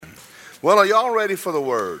Well, are y'all ready for the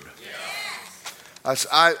word?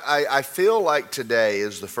 I feel like today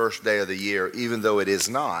is the first day of the year, even though it is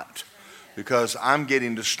not, because I'm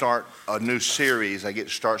getting to start a new series. I get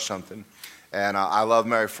to start something. And I love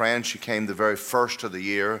Mary Fran. She came the very first of the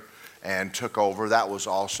year and took over. That was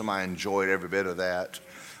awesome. I enjoyed every bit of that.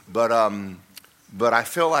 But I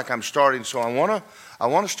feel like I'm starting, so I want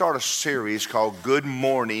to start a series called Good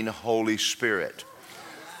Morning, Holy Spirit.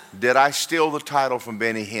 Did I steal the title from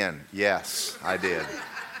Benny Hinn? Yes, I did.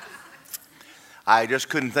 I just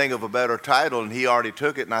couldn't think of a better title, and he already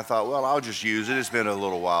took it, and I thought, well, I'll just use it. It's been a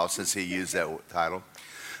little while since he used that title.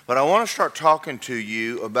 But I want to start talking to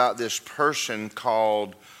you about this person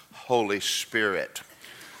called Holy Spirit.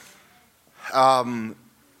 We'll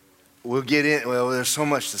get in, well, there's so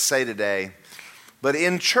much to say today. But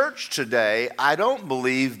in church today, I don't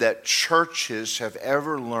believe that churches have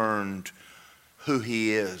ever learned who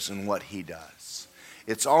he is and what he does.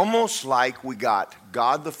 It's almost like we got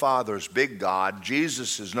God the Father is big God,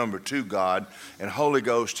 Jesus is number 2 God, and Holy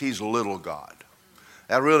Ghost, he's little God.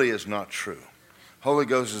 That really is not true. Holy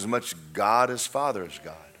Ghost is as much God as Father is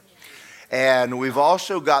God. And we've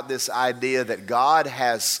also got this idea that God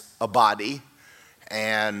has a body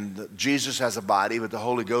and Jesus has a body, but the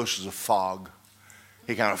Holy Ghost is a fog.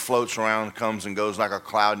 He kind of floats around, comes and goes like a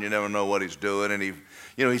cloud, and you never know what he's doing. And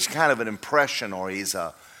he's kind of an impression, or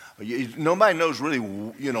nobody knows really,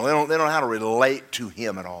 they don't know how to relate to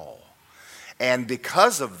him at all. And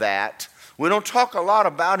because of that, we don't talk a lot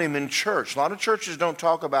about him in church. A lot of churches don't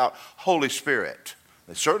talk about Holy Spirit.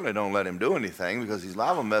 They certainly don't let him do anything because he's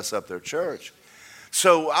liable to mess up their church.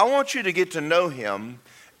 So I want you to get to know him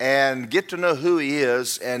and get to know who he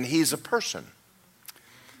is, and he's a person.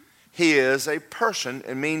 He is a person.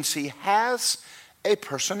 It means he has a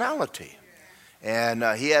personality. And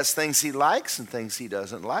he has things he likes and things he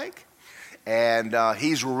doesn't like. And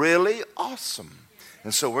he's really awesome.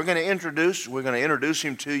 And so we're going to introduce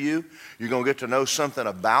him to you. You're going to get to know something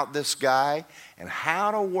about this guy and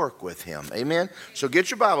how to work with him. Amen? So get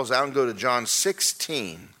your Bibles out and go to John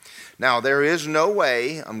 16. Now, there is no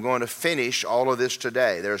way I'm going to finish all of this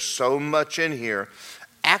today. There's so much in here.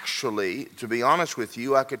 Actually, to be honest with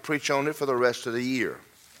you, I could preach on it for the rest of the year,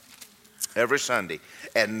 every Sunday,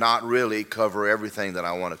 and not really cover everything that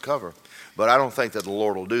I want to cover. But I don't think that the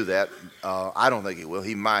Lord will do that. I don't think he will.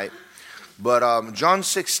 He might. But John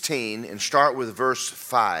 16, and start with verse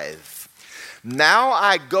 5. Now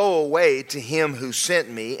I go away to him who sent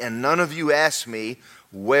me, and none of you ask me,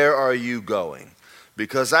 where are you going?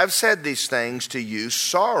 Because I've said these things to you,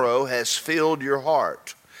 sorrow has filled your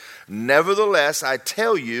heart. Nevertheless, I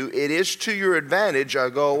tell you, it is to your advantage I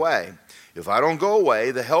go away. If I don't go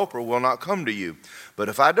away, the Helper will not come to you. But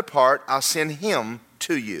if I depart, I'll send him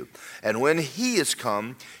to you. And when he is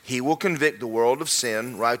come, he will convict the world of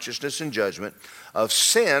sin, righteousness, and judgment. Of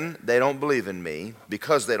sin, they don't believe in me,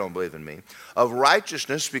 because they don't believe in me. Of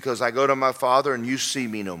righteousness, because I go to my Father and you see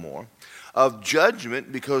me no more. Of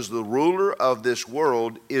judgment, because the ruler of this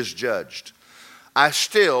world is judged. I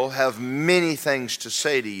still have many things to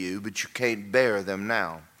say to you, but you can't bear them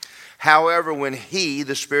now. However, when he,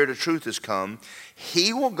 the Spirit of truth, has come,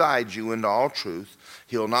 he will guide you into all truth.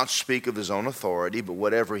 He'll not speak of his own authority, but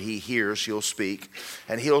whatever he hears, he'll speak.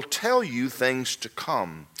 And he'll tell you things to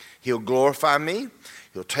come. He'll glorify me.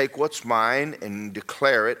 He'll take what's mine and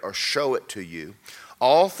declare it or show it to you.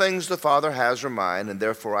 All things the Father has are mine, and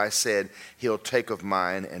therefore I said he'll take of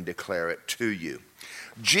mine and declare it to you.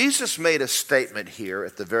 Jesus made a statement here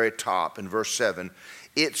at the very top in verse 7.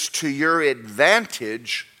 It's to your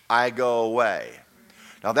advantage I go away.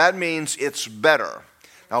 Now that means it's better.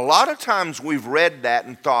 Now a lot of times we've read that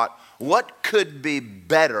and thought, what could be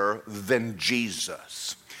better than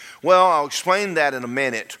Jesus? Well, I'll explain that in a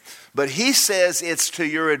minute. But he says it's to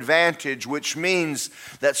your advantage, which means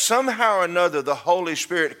that somehow or another the Holy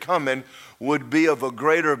Spirit coming would be of a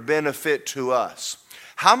greater benefit to us.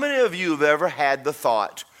 How many of you have ever had the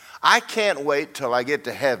thought, I can't wait till I get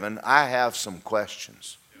to heaven, I have some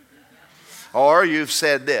questions? Or you've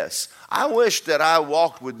said this, I wish that I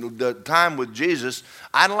walked with the time with Jesus,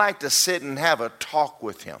 I'd like to sit and have a talk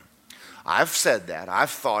with him. I've said that,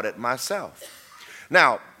 I've thought it myself.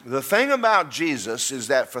 Now, the thing about Jesus is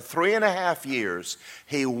that for 3.5 years,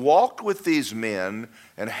 he walked with these men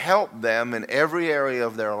and helped them in every area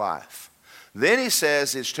of their life. Then he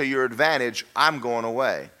says, it's to your advantage, I'm going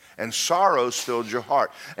away. And sorrow's filled your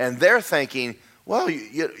heart. And they're thinking, well,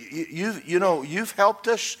 you've helped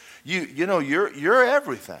us. You're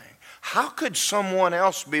everything. How could someone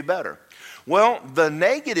else be better? Well, the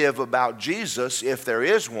negative about Jesus, if there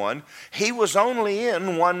is one, he was only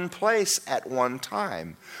in one place at one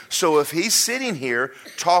time. So if he's sitting here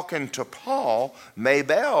talking to Paul,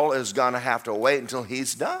 Maybell is going to have to wait until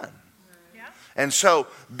he's done. Yeah. And so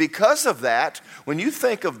because of that, when you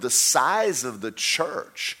think of the size of the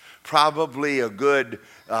church, probably a good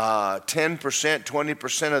 10%,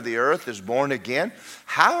 20% of the earth is born again.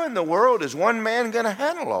 How in the world is one man going to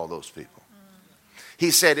handle all those people? He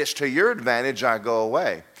said, it's to your advantage I go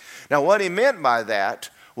away. Now what he meant by that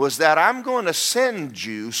was that I'm going to send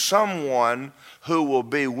you someone who will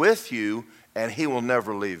be with you and he will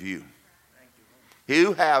never leave you.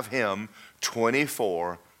 You have him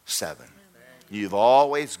 24/7. You've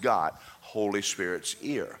always got Holy Spirit's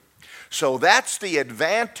ear. So that's the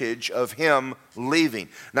advantage of him leaving.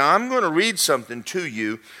 Now I'm going to read something to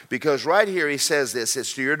you because right here he says this,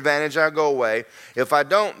 it's to your advantage I go away. If I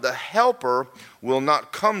don't, the helper will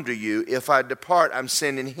not come to you. If I depart, I'm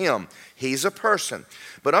sending him. He's a person.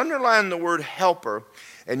 But underline the word helper.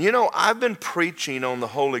 And you know, I've been preaching on the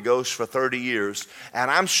Holy Ghost for 30 years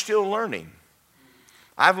and I'm still learning.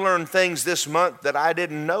 I've learned things this month that I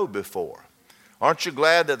didn't know before. Aren't you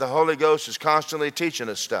glad that the Holy Ghost is constantly teaching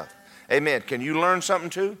us stuff? Amen. Can you learn something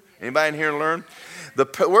too? Anybody in here learn? The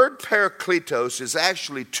word parakletos is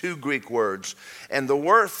actually two Greek words. And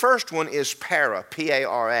the first one is para,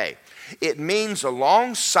 P-A-R-A. It means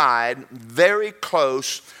alongside, very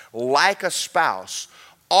close, like a spouse,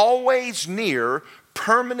 always near,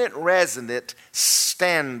 permanent resident,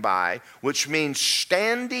 standby, which means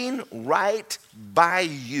standing right by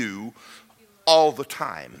you all the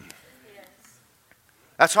time.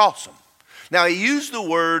 That's awesome. Now he used the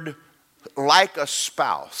word like a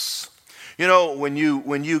spouse. You know, when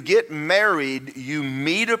you get married, you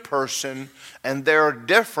meet a person and they're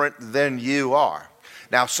different than you are.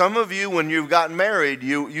 Now, some of you, when you've gotten married,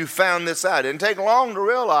 you found this out. It didn't take long to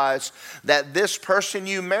realize that this person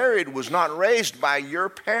you married was not raised by your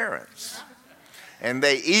parents. And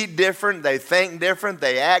they eat different, they think different,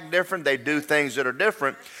 they act different, they do things that are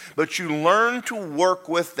different. But you learn to work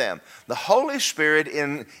with them. The Holy Spirit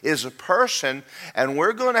is a person, and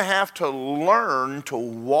we're going to have to learn to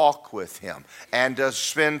walk with him and to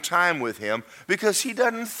spend time with him because he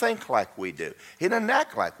doesn't think like we do. He doesn't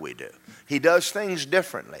act like we do. He does things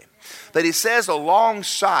differently. But he says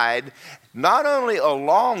alongside, not only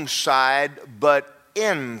alongside, but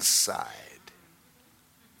inside.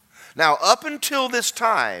 Now, up until this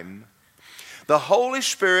time, the Holy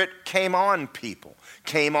Spirit came on people.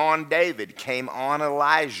 Came on David, came on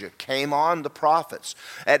Elijah, came on the prophets.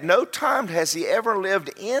 At no time has he ever lived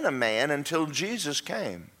in a man until Jesus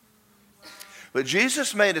came. But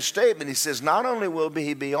Jesus made a statement. He says, not only will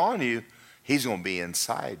he be on you, he's going to be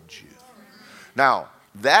inside you. Now,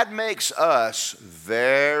 that makes us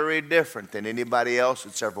very different than anybody else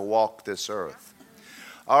that's ever walked this earth.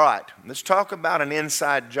 All right, let's talk about an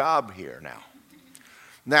inside job here now.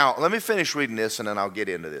 Now, let me finish reading this and then I'll get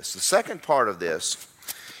into this. The second part of this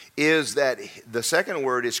is that the second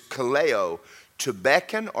word is kaleo, to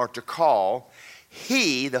beckon or to call.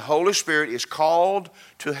 He, the Holy Spirit, is called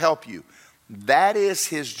to help you. That is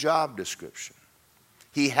his job description.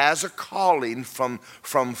 He has a calling from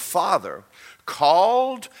Father,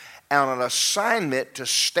 called on an assignment to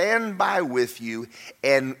stand by with you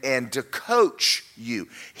and to coach you.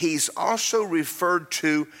 He's also referred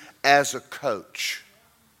to as a coach.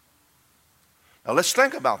 Now let's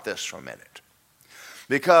think about this for a minute.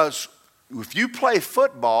 Because if you play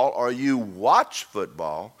football or you watch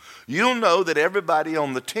football, you'll know that everybody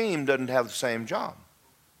on the team doesn't have the same job.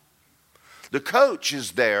 The coach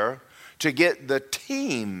is there to get the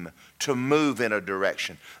team to move in a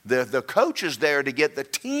direction. The coach is there to get the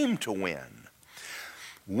team to win.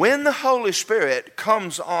 When the Holy Spirit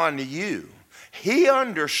comes on you, he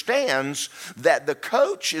understands that the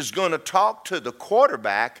coach is going to talk to the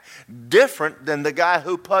quarterback different than the guy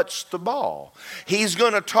who puts the ball. He's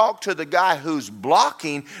going to talk to the guy who's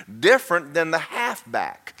blocking different than the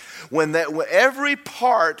halfback. When every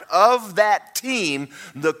part of that team,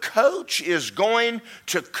 the coach is going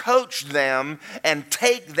to coach them and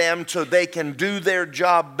take them so they can do their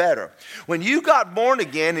job better. When you got born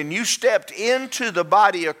again and you stepped into the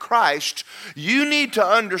body of Christ, you need to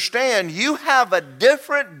understand you have a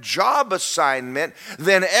different job assignment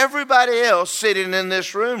than everybody else sitting in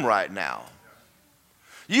this room right now.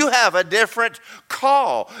 You have a different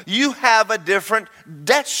call. You have a different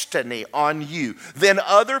destiny on you than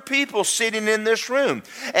other people sitting in this room.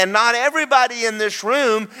 And not everybody in this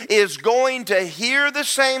room is going to hear the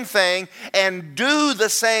same thing and do the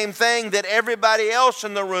same thing that everybody else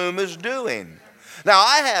in the room is doing. Now,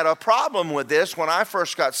 I had a problem with this when I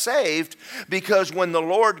first got saved, because when the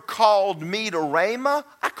Lord called me to Rhema,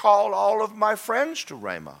 I called all of my friends to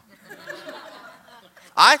Rhema.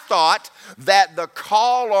 I thought that the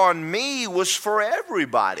call on me was for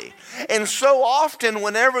everybody. And so often,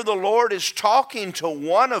 whenever the Lord is talking to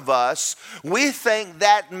one of us, we think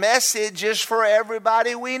that message is for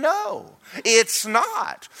everybody we know. It's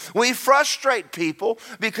not. We frustrate people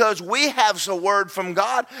because we have a word from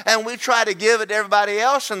God and we try to give it to everybody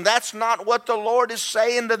else, and that's not what the Lord is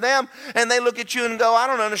saying to them. And they look at you and go, I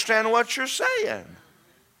don't understand what you're saying.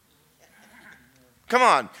 Come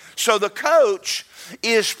on. So the coach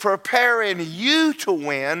is preparing you to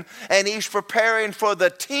win, and he's preparing for the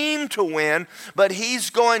team to win, but he's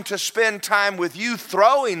going to spend time with you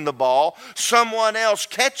throwing the ball, someone else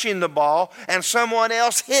catching the ball, and someone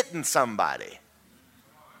else hitting somebody.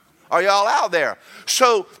 Are y'all out there?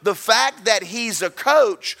 So the fact that he's a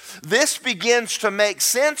coach, this begins to make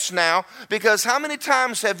sense now, because how many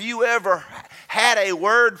times have you ever had a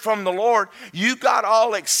word from the Lord, you got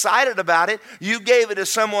all excited about it, you gave it to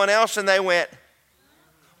someone else and they went,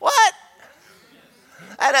 what?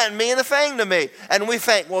 That doesn't mean a thing to me. And we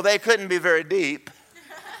think, well, they couldn't be very deep,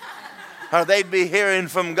 or they'd be hearing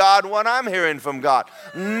from God what I'm hearing from God.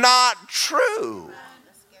 Not true.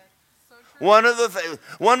 One of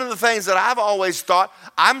the things that I've always thought,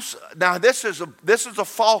 now this is a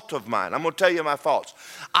fault of mine. I'm going to tell you my faults.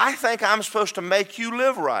 I think I'm supposed to make you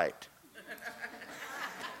live right.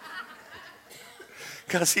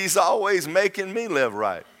 Because he's always making me live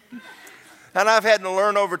right. And I've had to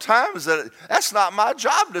learn over time that that's not my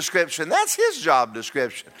job description. That's his job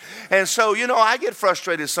description. And so, I get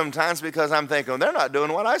frustrated sometimes because I'm thinking, they're not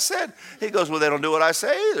doing what I said. He goes, well, they don't do what I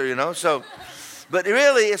say either, So, but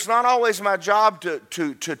really, it's not always my job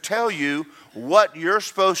to tell you what you're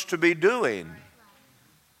supposed to be doing.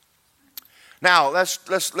 Now,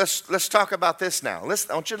 let's talk about this now.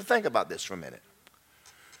 I want you to think about this for a minute.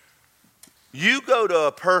 You go to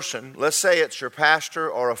a person, let's say it's your pastor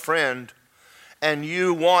or a friend, and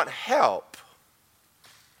you want help.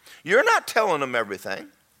 You're not telling them everything.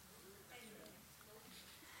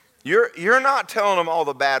 You're not telling them all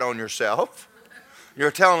the bad on yourself.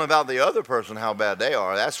 You're telling them about the other person, how bad they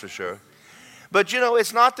are, that's for sure. But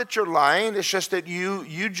it's not that you're lying, it's just that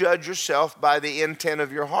you judge yourself by the intent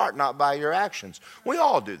of your heart, not by your actions. We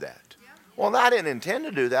all do that. Well, I didn't intend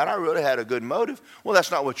to do that. I really had a good motive. Well, that's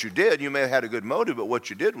not what you did. You may have had a good motive, but what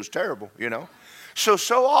you did was terrible,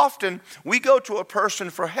 So often we go to a person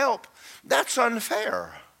for help. That's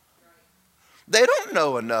unfair. They don't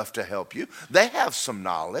know enough to help you. They have some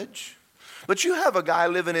knowledge. But you have a guy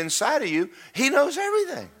living inside of you. He knows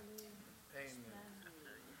everything.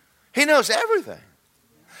 He knows everything.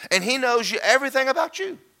 And he knows everything about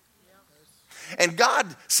you. And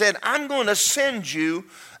God said, I'm going to send you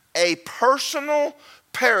a personal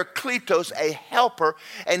Parakletos, a helper,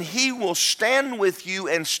 and he will stand with you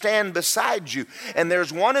and stand beside you. And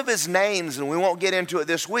there's one of his names, and we won't get into it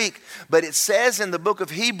this week, but it says in the book of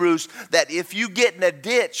Hebrews that if you get in a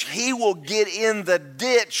ditch, he will get in the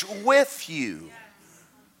ditch with you.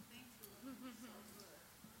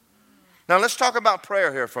 Now let's talk about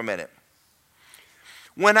prayer here for a minute.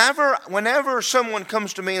 Whenever someone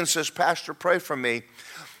comes to me and says, Pastor, pray for me,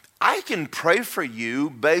 I can pray for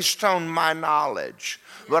you based on my knowledge,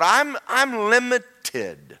 but I'm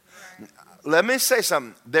limited. Let me say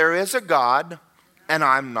something. There is a God, and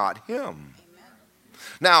I'm not him.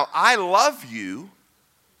 Now, I love you.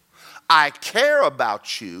 I care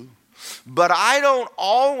about you, but I don't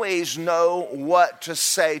always know what to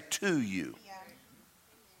say to you.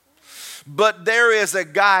 But there is a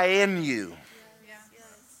guy in you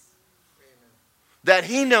that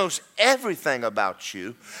he knows everything about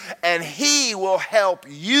you, and he will help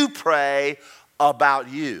you pray about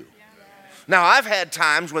you. Now, I've had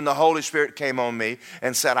times when the Holy Spirit came on me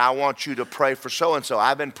and said, I want you to pray for so-and-so.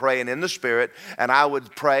 I've been praying in the Spirit, and I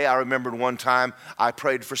would pray. I remembered one time I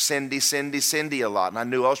prayed for Cindy a lot, and I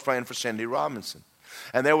knew I was praying for Cindy Robinson.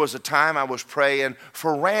 And there was a time I was praying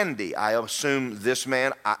for Randy. I assume this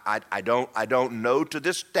man, I don't know to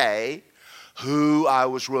this day who I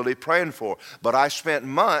was really praying for. But I spent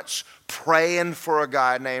months praying for a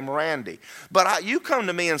guy named Randy. But you come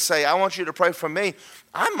to me and say, I want you to pray for me.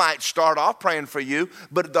 I might start off praying for you,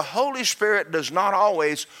 but the Holy Spirit does not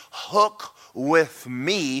always hook with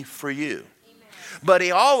me for you. Amen. But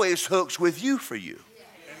he always hooks with you for you.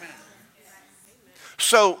 Amen.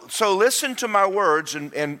 So listen to my words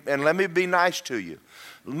and let me be nice to you.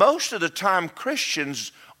 Most of the time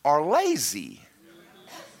Christians are lazy.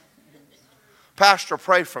 Pastor,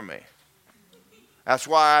 pray for me. That's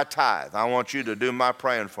why I tithe. I want you to do my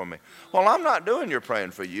praying for me. Well, I'm not doing your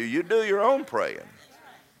praying for you. You do your own praying.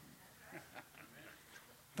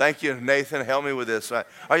 Thank you, Nathan. Help me with this.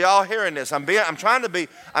 Are y'all hearing this? I'm trying to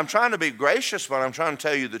be gracious, but I'm trying to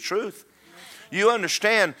tell you the truth. You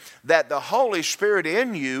understand that the Holy Spirit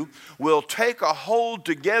in you will take a hold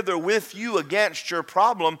together with you against your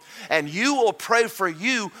problem, and you will pray for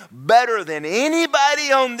you better than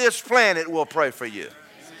anybody on this planet will pray for you.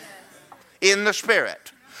 In the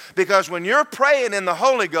Spirit. Because when you're praying in the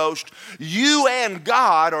Holy Ghost, you and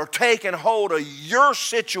God are taking hold of your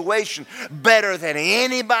situation better than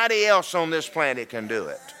anybody else on this planet can do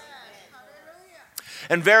it.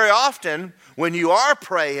 And very often, when you are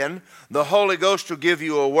praying, the Holy Ghost will give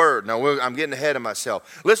you a word. Now, I'm getting ahead of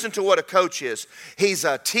myself. Listen to what a coach is. He's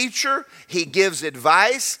a teacher. He gives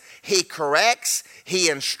advice. He corrects. He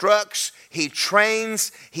instructs. He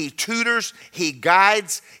trains. He tutors. He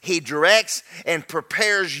guides. He directs and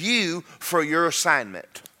prepares you for your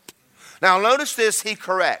assignment. Now, notice this. He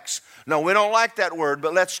corrects. No, we don't like that word,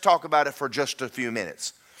 but let's talk about it for just a few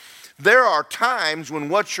minutes. There are times when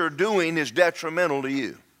what you're doing is detrimental to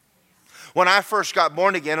you. When I first got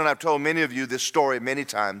born again, and I've told many of you this story many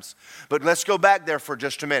times, but let's go back there for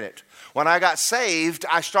just a minute. When I got saved,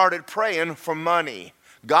 I started praying for money.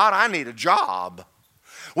 God, I need a job.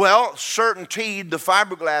 Well, CertainTeed, the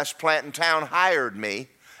fiberglass plant in town, hired me.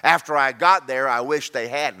 After I got there, I wish they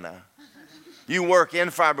hadn't. You work in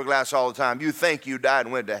fiberglass all the time. You think you died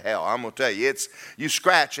and went to hell. I'm going to tell you, you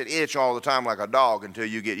scratch and itch all the time like a dog until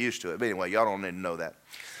you get used to it. But anyway, y'all don't need to know that.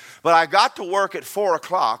 But I got to work at 4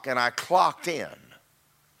 o'clock and I clocked in.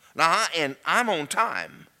 Now, and I'm on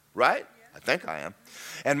time, right? I think I am.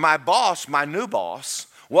 And my boss, my new boss,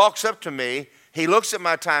 walks up to me. He looks at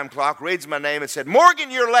my time clock, reads my name, and said, "Morgan,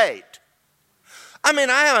 you're late." I mean,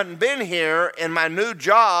 I haven't been here in my new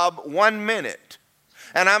job 1 minute,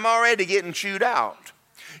 and I'm already getting chewed out.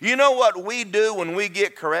 You know what we do when we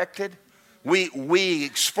get corrected? We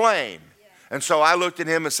explain. And so I looked at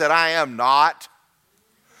him and said, "I am not.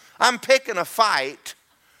 I'm picking a fight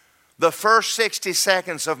the first 60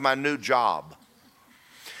 seconds of my new job."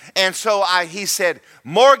 And so he said,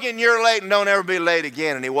 "Morgan, you're late and don't ever be late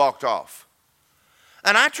again." And he walked off.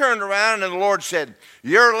 And I turned around and the Lord said,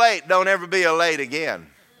 "You're late, don't ever be late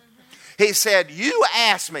again." He said, "You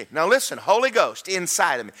asked me." Now listen, Holy Ghost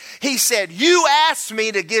inside of me. He said, "You asked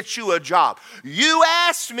me to get you a job. You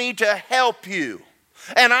asked me to help you.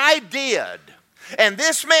 And I did. And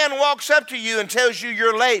this man walks up to you and tells you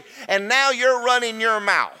you're late, and now you're running your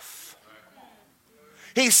mouth."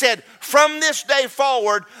 He said, "From this day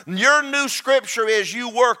forward, your new scripture is you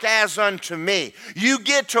work as unto me. You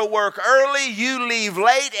get to work early, you leave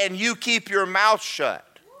late, and you keep your mouth shut."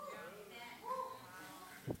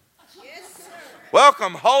 Yes,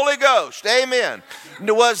 welcome, Holy Ghost. Amen.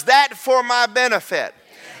 Was that for my benefit?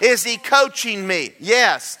 Is he coaching me?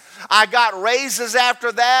 Yes. I got raises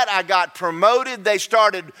after that. I got promoted.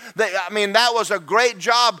 That was a great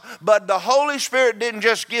job. But the Holy Spirit didn't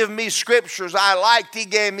just give me scriptures I liked. He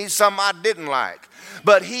gave me some I didn't like.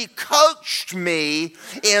 But he coached me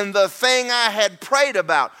in the thing I had prayed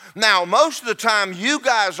about. Now, most of the time, you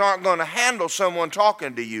guys aren't going to handle someone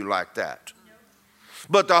talking to you like that.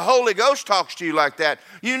 But the Holy Ghost talks to you like that.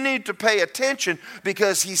 You need to pay attention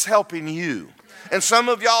because he's helping you. And some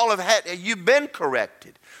of y'all you've been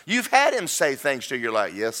corrected. You've had him say things to you. You're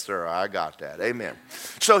like, "Yes, sir, I got that." Amen.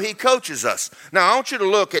 So he coaches us. Now, I want you to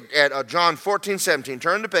look at John 14:17.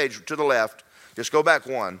 Turn the page to the left. Just go back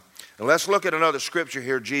one. And let's look at another scripture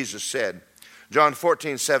here Jesus said. John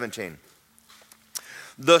 14:17.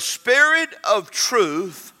 "The Spirit of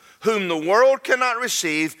truth, whom the world cannot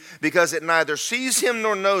receive, because it neither sees him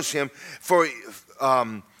nor knows him,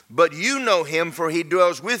 but you know him, for he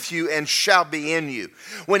dwells with you and shall be in you."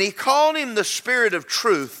 When he called him the Spirit of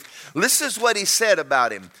truth, this is what he said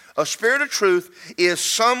about him. A spirit of truth is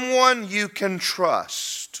someone you can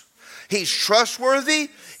trust. He's trustworthy,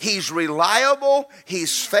 he's reliable,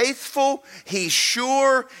 he's faithful, he's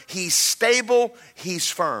sure, he's stable, he's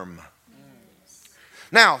firm.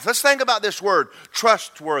 Now, let's think about this word,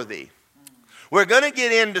 trustworthy. We're going to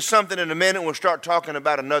get into something in a minute. We'll start talking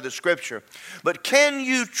about another scripture. But can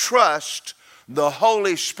you trust the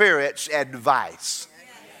Holy Spirit's advice?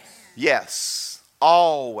 Yes,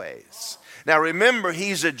 always. Now remember,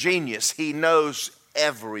 he's a genius. He knows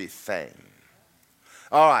everything.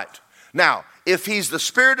 All right. Now, if he's the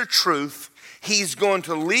Spirit of truth, he's going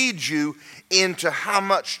to lead you into how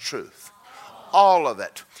much truth? All of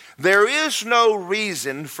it. There is no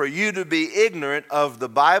reason for you to be ignorant of the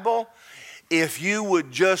Bible if you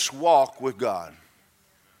would just walk with God.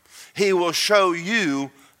 He will show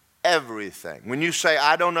you everything. When you say,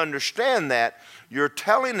 I don't understand that, you're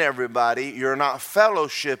telling everybody you're not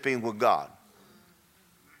fellowshipping with God.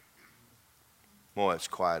 Boy, it's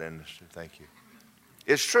quiet in this. Thank you.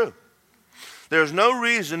 It's true. There's no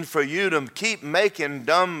reason for you to keep making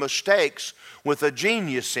dumb mistakes with a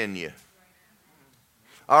genius in you.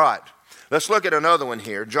 All right. Let's look at another one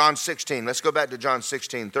here. John 16. Let's go back to John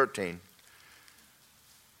 16:13.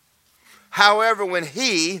 However, when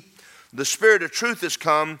He, the Spirit of truth, is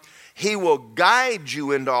come, He will guide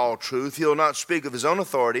you into all truth. He will not speak of His own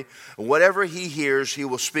authority. Whatever He hears, He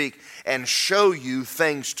will speak and show you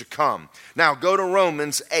things to come. Now go to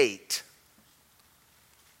Romans 8.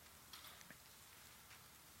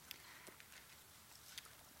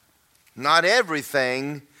 Not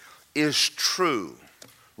everything is true.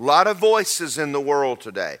 A lot of voices in the world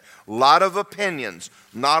today. A lot of opinions.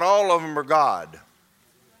 Not all of them are God.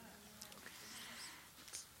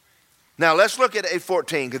 Now let's look at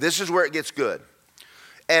 8:14, because this is where it gets good.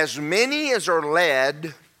 As many as are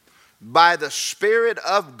led by the Spirit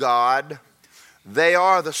of God, they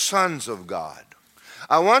are the sons of God.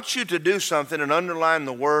 I want you to do something and underline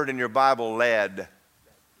the word in your Bible, led.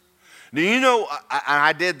 Do you know,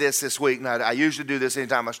 I did this week, and I usually do this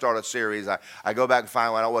anytime I start a series. I go back and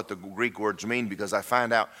find out what the Greek words mean, because I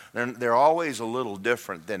find out they're always a little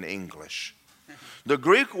different than English. The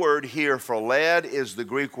Greek word here for led is the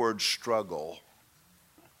Greek word struggle.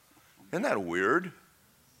 Isn't that weird?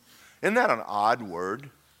 Isn't that an odd word?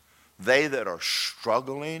 They that are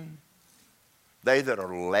struggling, they that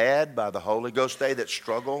are led by the Holy Ghost, they that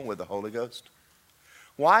struggle with the Holy Ghost.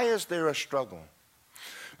 Why is there a struggle?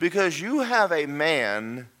 Because you have a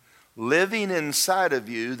man living inside of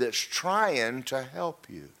you that's trying to help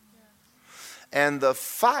you. And the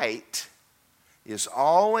fight is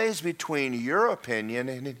always between your opinion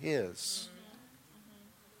and his.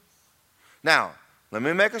 Now, let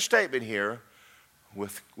me make a statement here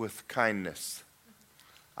with kindness.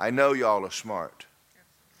 I know y'all are smart.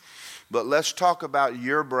 But let's talk about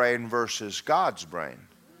your brain versus God's brain.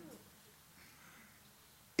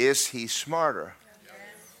 Is he smarter?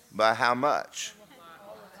 By how much?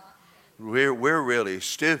 We're really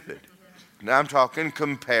stupid. Now I'm talking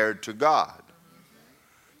compared to God.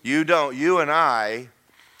 You and I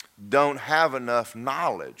don't have enough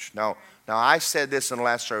knowledge. Now I said this in the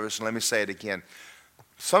last service, and let me say it again.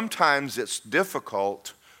 Sometimes it's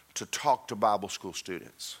difficult to talk to Bible school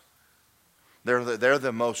students. They're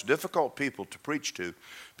the most difficult people to preach to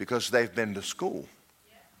because they've been to school.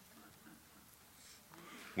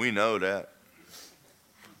 We know that.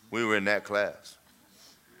 We were in that class.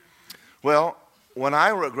 Well, when I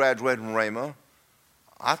graduated from Rhema,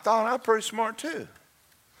 I thought I was pretty smart too.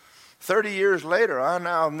 30 years later, I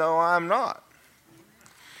now know I'm not.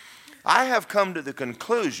 I have come to the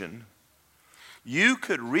conclusion you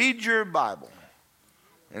could read your Bible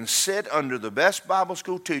and sit under the best Bible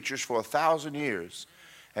school teachers for 1,000 years,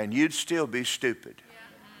 and you'd still be stupid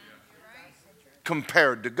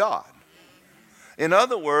compared to God. In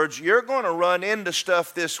other words, you're going to run into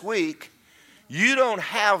stuff this week. You don't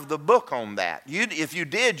have the book on that. If you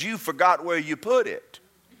did, you forgot where you put it.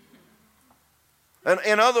 And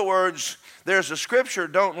in other words, there's a scripture,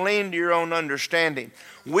 don't lean to your own understanding.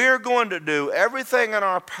 We're going to do everything in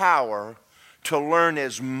our power to learn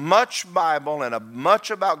as much Bible and as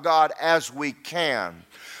much about God as we can.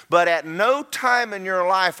 But at no time in your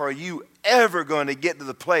life are you ever going to get to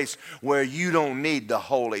the place where you don't need the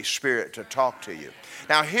Holy Spirit to talk to you.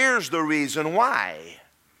 Now here's the reason why.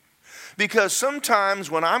 Because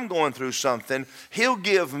sometimes when I'm going through something, He'll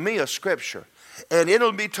give me a scripture, and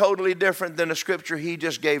it'll be totally different than a scripture He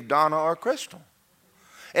just gave Donna or Crystal.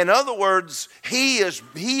 In other words, He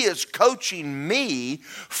is coaching me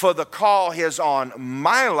for the call He's on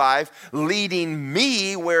my life, leading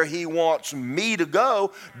me where He wants me to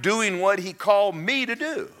go, doing what He called me to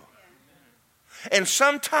do. And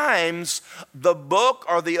sometimes the book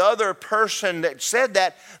or the other person that said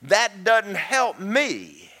that doesn't help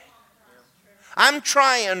me. I'm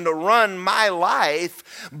trying to run my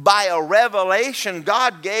life by a revelation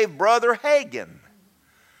God gave Brother Hagin.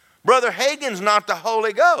 Brother Hagin's not the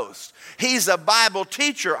Holy Ghost. He's a Bible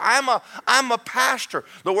teacher. I'm a pastor.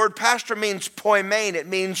 The word pastor means poimen. It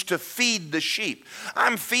means to feed the sheep.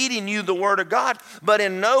 I'm feeding you the Word of God, but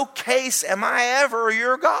in no case am I ever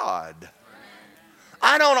your God.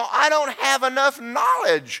 I don't have enough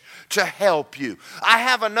knowledge to help you. I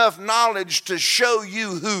have enough knowledge to show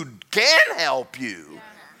you who can help you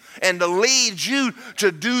and to lead you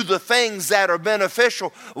to do the things that are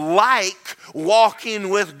beneficial, like walking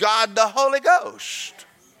with God the Holy Ghost.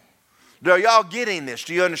 Are y'all getting this?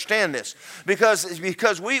 Do you understand this? Because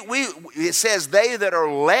it says they that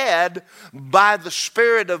are led by the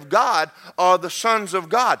Spirit of God are the sons of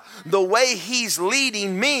God. The way He's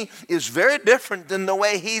leading me is very different than the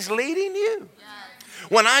way He's leading you.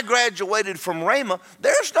 When I graduated from Rhema,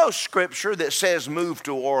 there's no scripture that says move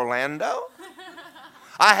to Orlando.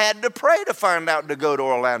 I had to pray to find out to go to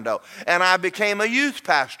Orlando. And I became a youth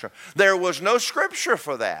pastor. There was no scripture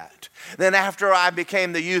for that. Then after I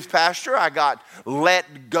became the youth pastor, I got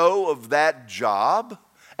let go of that job.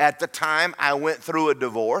 At the time, I went through a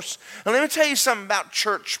divorce. And let me tell you something about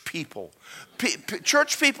church people.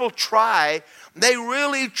 Church people they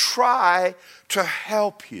really try to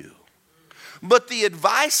help you. But the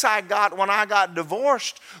advice I got when I got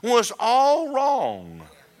divorced was all wrong.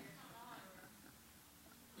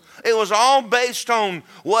 It was all based on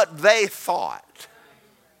what they thought.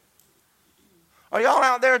 Are y'all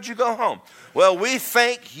out there? Did you go home? Well, we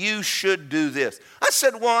think you should do this. I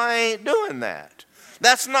said, well, I ain't doing that.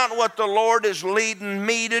 That's not what the Lord is leading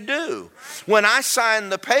me to do. When I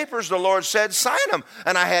signed the papers, the Lord said, sign them.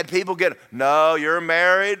 And I had people get, no, you're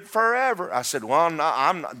married forever. I said, well, no,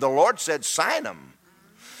 I'm not. The Lord said, sign them.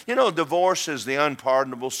 You know, divorce is the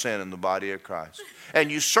unpardonable sin in the body of Christ.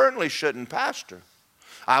 And you certainly shouldn't pastor.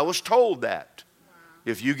 I was told that.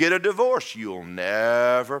 If you get a divorce, you'll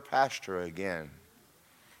never pastor again.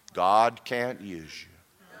 God can't use you.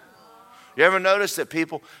 You ever notice that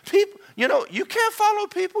people, you know, you can't follow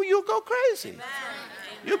people, you'll go crazy. Amen.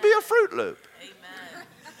 You'll be a Fruit Loop. Amen.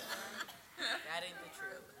 That ain't the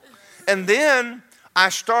truth. And then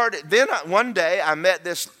one day I met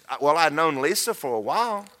I'd known Lisa for a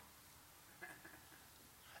while.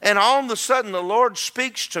 And all of a sudden, the Lord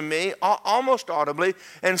speaks to me almost audibly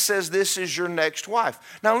and says, this is your next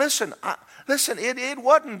wife. Now listen, it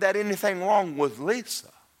wasn't that anything wrong with Lisa.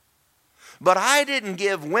 But I didn't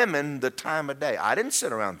give women the time of day. I didn't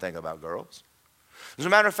sit around and think about girls. As a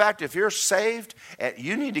matter of fact, if you're saved,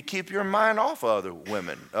 you need to keep your mind off other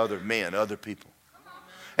women, other men, other people.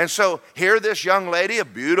 And so here this young lady, a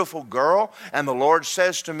beautiful girl, and the Lord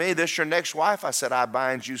says to me, this your next wife? I said, I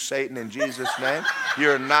bind you, Satan, in Jesus' name.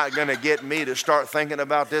 You're not going to get me to start thinking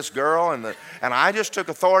about this girl. And I just took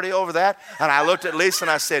authority over that. And I looked at Lisa and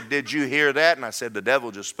I said, did you hear that? And I said, the devil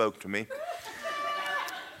just spoke to me.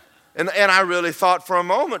 And I really thought for a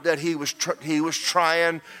moment that he was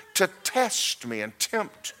trying to test me and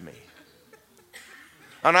tempt me.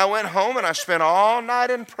 And I went home and I spent all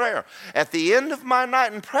night in prayer. At the end of my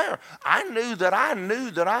night in prayer, I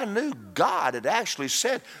knew God had actually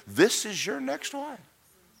said, this is your next wife.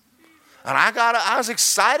 And I was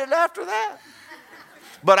excited after that.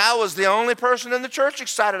 But I was the only person in the church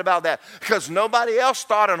excited about that, because nobody else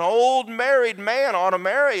thought an old married man ought to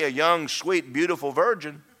marry a young, sweet, beautiful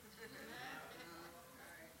virgin.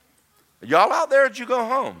 Y'all out there, did you go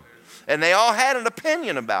home? And they all had an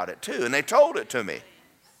opinion about it too, and they told it to me.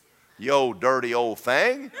 You old dirty old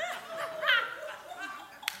thing.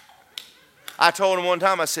 I told him one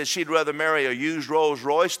time, I said she'd rather marry a used Rolls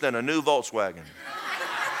Royce than a new Volkswagen.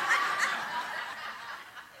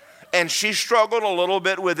 And she struggled a little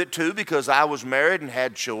bit with it too, because I was married and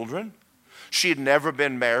had children. She had never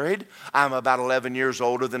been married. I'm about 11 years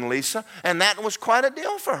older than Lisa, and that was quite a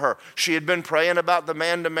deal for her. She had been praying about the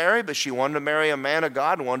man to marry, but she wanted to marry a man of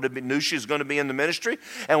God and knew she was going to be in the ministry.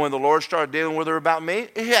 And when the Lord started dealing with her about me,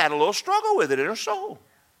 he had a little struggle with it in her soul.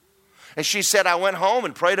 And she said, I went home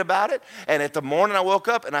and prayed about it, and at the morning I woke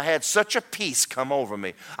up and I had such a peace come over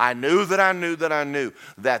me. I knew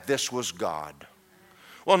that this was God.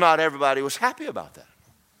 Well, not everybody was happy about that.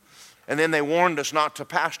 And then they warned us not to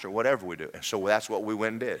pastor, whatever we do. And so that's what we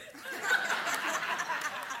went and did.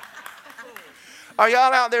 Are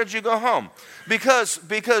y'all out there? Did you go home?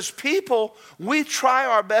 Because people, we try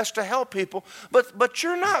our best to help people, but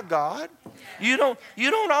you're not God. You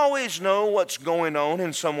don't always know what's going on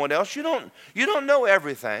in someone else. You don't know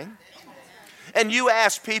everything. And you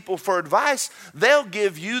ask people for advice, they'll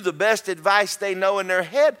give you the best advice they know in their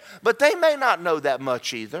head, but they may not know that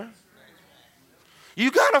much either. You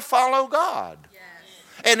got to follow God. Yes.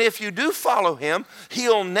 And if you do follow Him,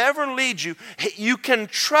 He'll never lead you. You can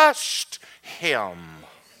trust Him.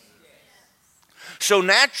 So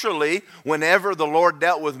naturally, whenever the Lord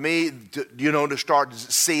dealt with me, to start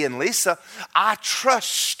seeing Lisa, I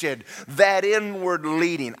trusted that inward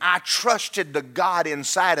leading. I trusted the God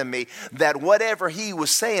inside of me that whatever He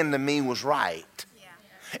was saying to me was right.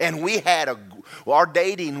 And our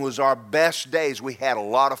dating was our best days. We had a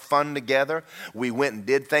lot of fun together. We went and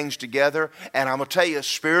did things together. And I'm going to tell you,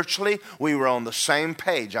 spiritually, we were on the same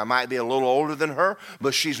page. I might be a little older than her,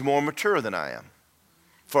 but she's more mature than I am.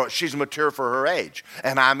 She's mature for her age,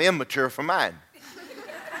 and I'm immature for mine.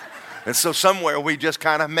 And so somewhere we just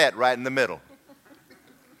kind of met right in the middle.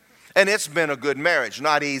 And it's been a good marriage.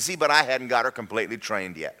 Not easy, but I hadn't got her completely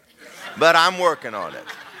trained yet. But I'm working on it.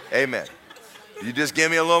 Amen. You just give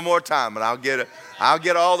me a little more time, and I'll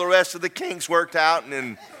get all the rest of the kinks worked out, and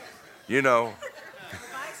then, you know.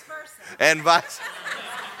 Vice versa. And vice.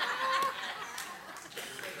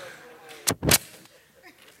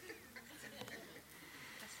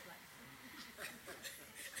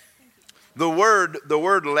 The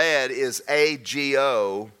word led is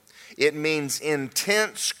ago. It means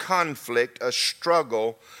intense conflict, a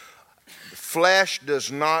struggle. Flesh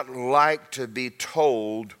does not like to be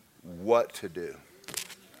told what to do.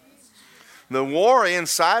 The war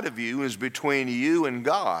inside of you is between you and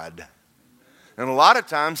God. And a lot of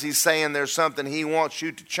times he's saying there's something he wants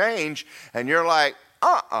you to change, and you're like,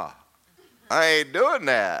 I ain't doing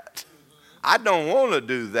that. I don't want to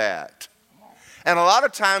do that. And a lot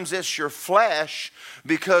of times it's your flesh,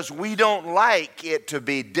 because we don't like it to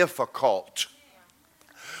be difficult.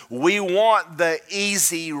 We want the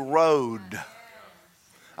easy road.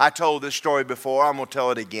 I told this story before. I'm going to tell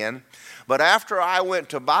it again. But after I went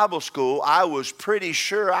to Bible school, I was pretty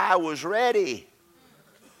sure I was ready.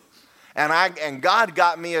 And God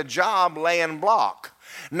got me a job laying block.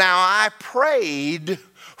 Now, I prayed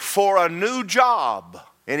for a new job.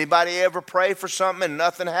 Anybody ever pray for something and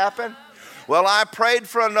nothing happened? Well, I prayed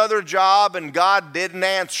for another job, and God didn't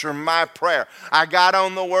answer my prayer. I got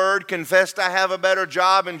on the word, confessed I have a better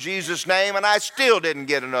job in Jesus' name, and I still didn't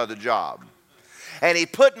get another job. And he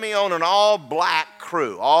put me on an all-black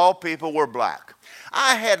crew. All people were black.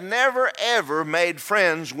 I had never, ever made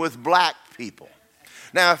friends with black people.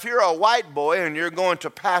 Now, if you're a white boy and you're going to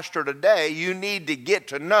pastor today, you need to get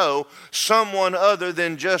to know someone other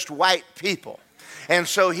than just white people. And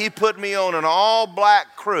so he put me on an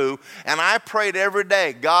all-black crew, and I prayed every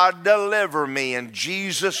day, God, deliver me in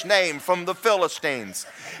Jesus' name from the Philistines.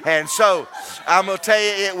 And so I'm going to tell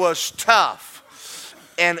you, it was tough.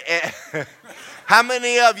 And how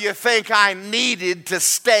many of you think I needed to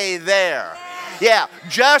stay there? Yeah,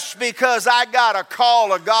 just because I got a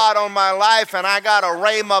call of God on my life and I got a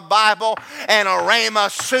Rhema Bible and a Rhema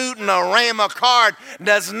suit and a Rhema card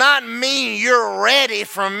does not mean you're ready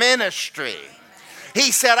for ministry.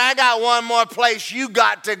 He said, I got one more place you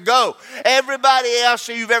got to go. Everybody else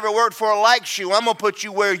who you've ever worked for likes you. I'm going to put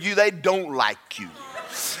you where they don't like you.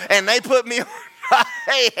 And they put me,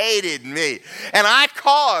 they hated me. And I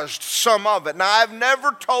caused some of it. Now, I've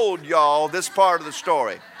never told y'all this part of the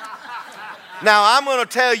story. Now, I'm going to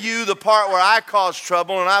tell you the part where I caused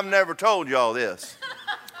trouble, and I've never told y'all this.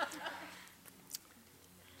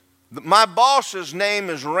 My boss's name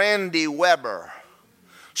is Randy Weber.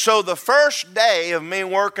 So the first day of me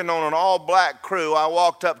working on an all-black crew, I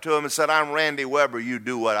walked up to him and said, I'm Randy Weber, you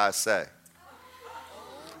do what I say.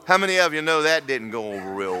 How many of you know that didn't go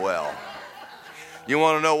over real well? You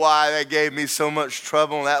want to know why that gave me so much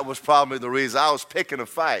trouble? That was probably the reason. I was picking a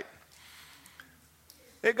fight.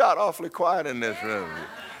 It got awfully quiet in this room.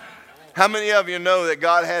 How many of you know that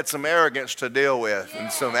God had some arrogance to deal with and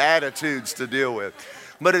some attitudes to deal with?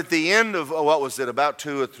 But at the end of, what was it, about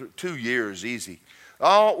 2 years, easy.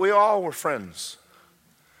 We all were friends.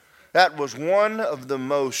 That was one of the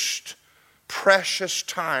most precious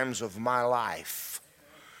times of my life,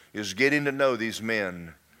 is getting to know these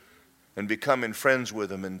men and becoming friends with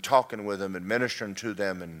them and talking with them and ministering to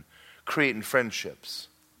them and creating friendships.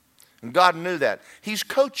 And God knew that. He's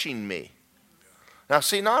coaching me. Now,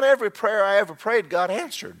 see, not every prayer I ever prayed God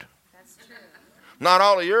answered. That's true. Not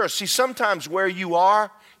all of yours. See, sometimes where you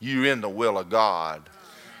are, you're in the will of God.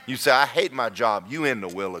 You say, I hate my job. You in the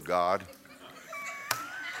will of God.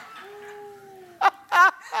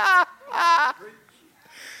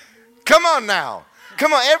 Come on now.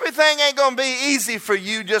 Come on, everything ain't going to be easy for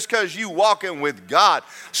you just because you walking with God.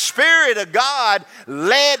 Spirit of God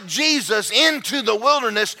led Jesus into the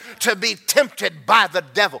wilderness to be tempted by the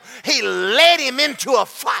devil. He led him into a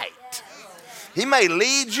fight. He may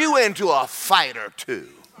lead you into a fight or two.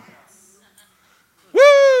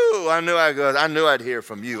 Woo! I knew I'd hear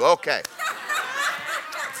from you. Okay.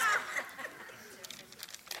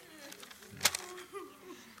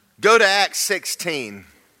 Go to Acts 16.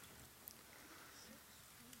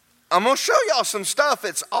 I'm going to show y'all some stuff.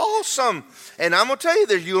 It's awesome. And I'm going to tell you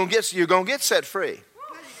that you're going to get set free.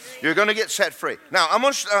 You're going to get set free. Now,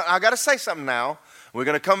 I got to say something now. We're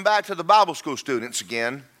going to come back to the Bible school students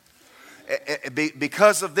again.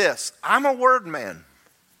 Because of this, I'm a word man.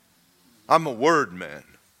 I'm a word man.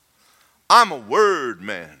 I'm a word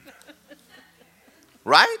man.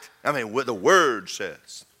 Right? I mean, what the word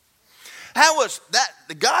says.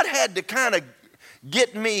 God had to kind of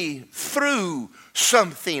get me through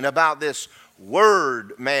something about this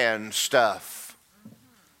word man stuff.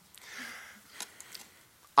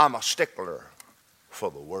 I'm a stickler for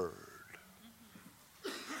the word.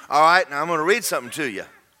 All right, now I'm going to read something to you.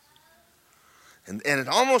 And it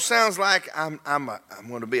almost sounds like I'm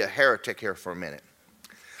going to be a heretic here for a minute.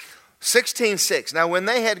 16:6. Now when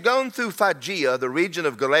they had gone through Phrygia, the region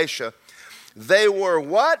of Galatia, they were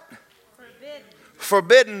what?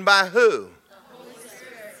 Forbidden by who?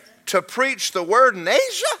 To preach the word in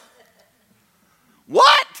Asia?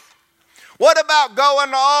 What? What about going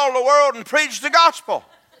to all the world and preach the gospel?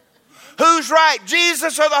 Who's right,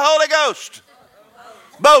 Jesus or the Holy Ghost?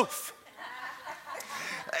 Both.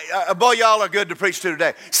 Boy, y'all are good to preach to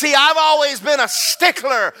today. See, I've always been a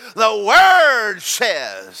stickler. The Word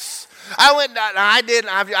says.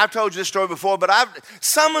 I've told you this story before, but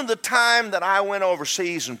some of the time that I went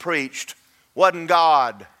overseas and preached wasn't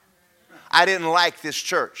God. I didn't like this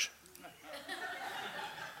church.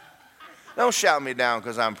 Don't shout me down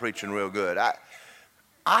because I'm preaching real good.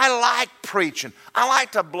 I like preaching. I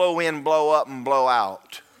like to blow in, blow up, and blow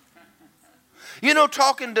out. You know,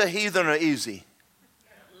 talking to heathen are easy.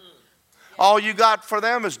 All you got for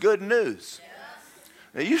them is good news.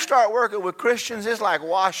 Now, you start working with Christians, it's like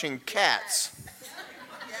washing cats.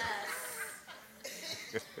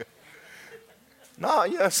 No,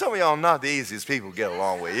 you know, some of y'all are not the easiest people to get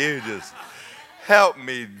along with. You just help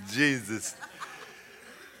me, Jesus.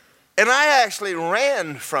 And I actually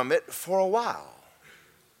ran from it for a while.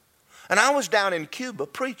 And I was down in Cuba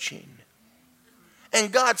preaching.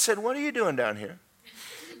 And God said, what are you doing down here?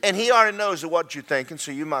 And he already knows what you're thinking,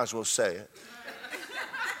 so you might as well say it.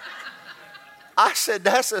 I said,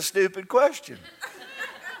 that's a stupid question.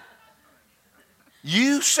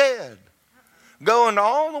 You said, go into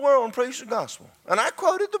all the world and preach the gospel. And I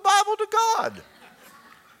quoted the Bible to God.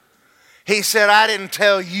 He said, I didn't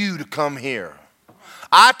tell you to come here.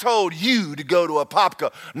 I told you to go to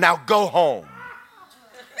Apopka. Now go home.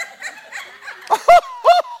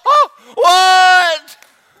 What?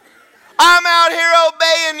 I'm out here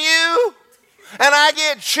obeying you, and I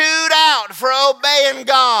get chewed out for obeying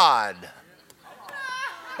God.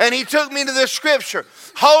 And he took me to the scripture.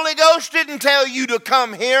 Holy Ghost didn't tell you to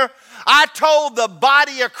come here. I told the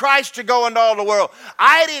body of Christ to go into all the world.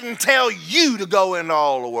 I didn't tell you to go into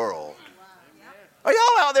all the world. Are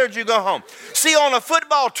y'all out there? Did you go home? See, on a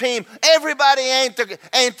football team, everybody ain't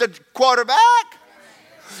the quarterback.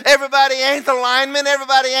 Everybody ain't the lineman.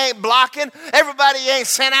 Everybody ain't blocking. Everybody ain't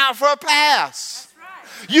sent out for a pass.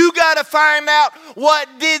 You got to find out, what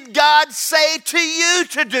did God say to you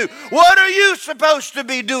to do? What are you supposed to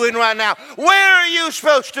be doing right now? Where are you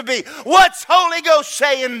supposed to be? What's Holy Ghost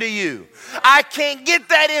saying to you? I can't get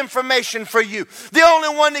that information for you. The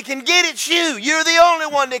only one that can get it's you. You're the only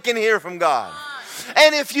one that can hear from God.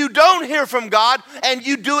 And if you don't hear from God and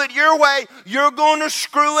you do it your way, you're going to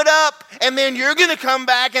screw it up. And then you're going to come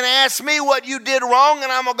back and ask me what you did wrong.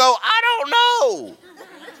 And I'm going to go, I don't know.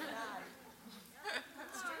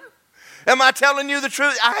 Am I telling you the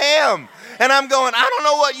truth? I am. And I'm going, I don't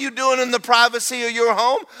know what you're doing in the privacy of your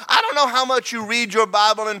home. I don't know how much you read your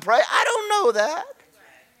Bible and pray. I don't know that.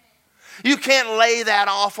 You can't lay that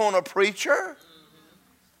off on a preacher.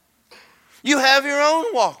 You have your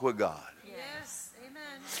own walk with God.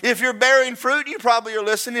 If you're bearing fruit, you probably are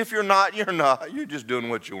listening. If you're not, you're not. You're just doing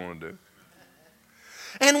what you want to do.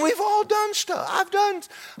 And we've all done stuff. I've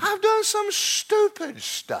done some stupid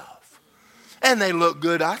stuff. And they look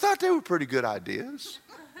good. I thought they were pretty good ideas.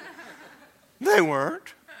 They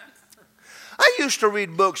weren't. I used to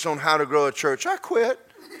read books on how to grow a church. I quit.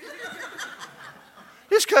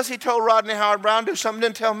 Just because he told Rodney Howard Brown to do something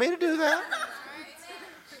didn't tell me to do that.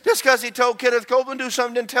 Just because he told Kenneth Copeland to do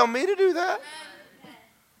something didn't tell me to do that.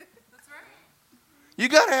 You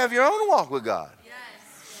got to have your own walk with God.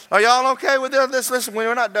 Yes. Are y'all okay with this? Listen,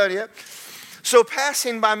 we're not done yet. So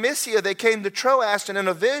passing by Mysia, they came to Troas, and in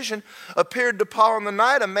a vision appeared to Paul in the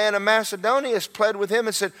night. A man of Macedonia pled with him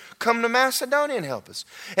and said, come to Macedonia and help us.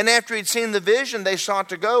 And after he'd seen the vision, they sought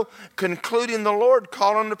to go, concluding the Lord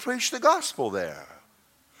called him to preach the gospel there.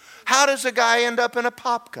 How does a guy end up in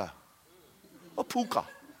Apopka? Apuka.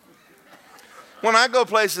 When I go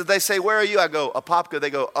places, they say, where are you? I go, Apopka. They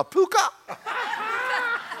go, Apuka?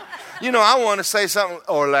 You know, I want to say something,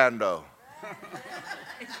 Orlando,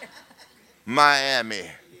 Miami,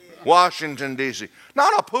 Washington, D.C.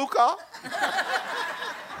 Not Apuka.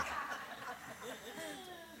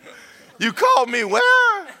 You called me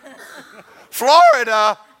where?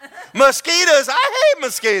 Florida. Mosquitoes. I hate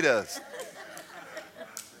mosquitoes.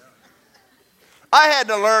 I had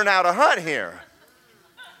to learn how to hunt here.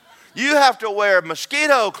 You have to wear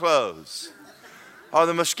mosquito clothes, or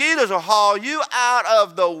the mosquitoes will haul you out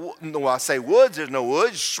of the, well, I say woods, there's no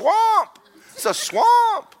woods, swamp. It's a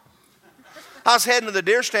swamp. I was heading to the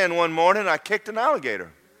deer stand one morning and I kicked an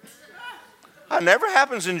alligator. That never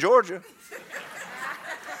happens in Georgia.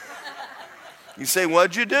 You say,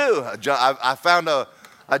 what'd you do?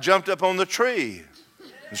 I jumped up on the tree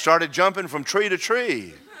and started jumping from tree to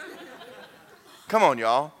tree. Come on,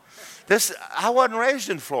 y'all. I wasn't raised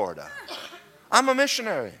in Florida. I'm a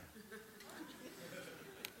missionary.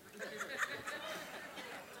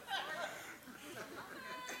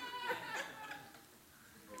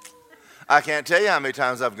 I can't tell you how many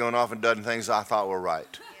times I've gone off and done things I thought were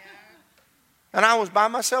right. And I was by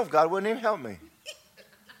myself. God wouldn't even help me.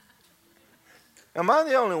 Am I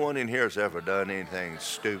the only one in here that's ever done anything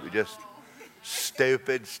stupid? Just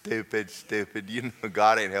stupid, stupid, stupid. You know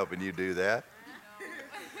God ain't helping you do that.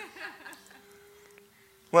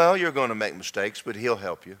 Well, you're going to make mistakes, but He'll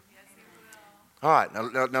help you. All right,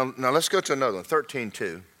 now let's go to another one,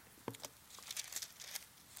 13:2.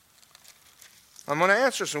 I'm going to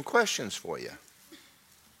answer some questions for you.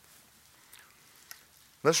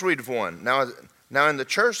 Let's read one. Now in the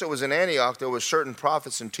church that was in Antioch, there were certain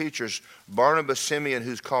prophets and teachers, Barnabas, Simeon,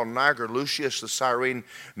 who's called Niger, Lucius the Cyrene,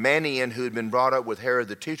 Manaen, who had been brought up with Herod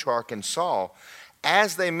the Tetrarch, and Saul.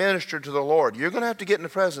 As they ministered to the Lord, you're going to have to get in the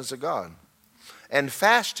presence of God, and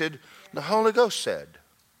fasted, the Holy Ghost said,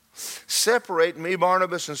 separate me,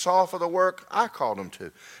 Barnabas and Saul, for the work I called them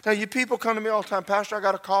to. Now, you people come to me all the time, Pastor, I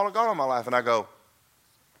got a call of God on my life. And I go,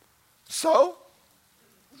 so?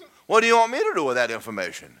 What do you want me to do with that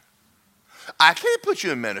information? I can't put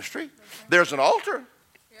you in ministry. There's an altar.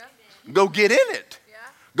 Go get in it.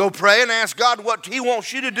 Go pray and ask God what He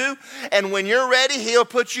wants you to do. And when you're ready, He'll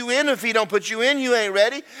put you in. If He don't put you in, you ain't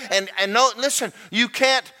ready. And no, listen, you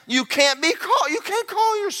can't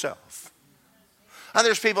call yourself. And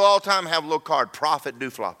there's people all the time have a little card, prophet, do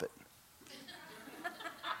flop it.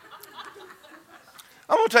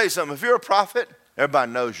 I'm going to tell you something. If you're a prophet, everybody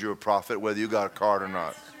knows you're a prophet, whether you got a card or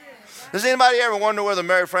not. Does anybody ever wonder whether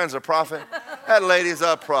Mary Fran's a prophet? That lady's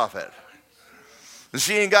a prophet.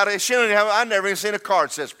 She ain't got I've never even seen a card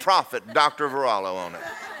that says prophet, Dr. Varallo on it.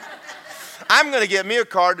 I'm going to get me a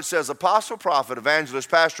card that says apostle, prophet, evangelist,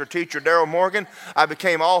 pastor, teacher, Daryl Morgan. I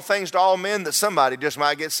became all things to all men that somebody just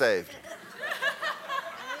might get saved.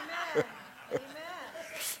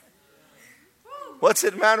 What's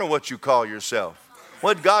it matter what you call yourself?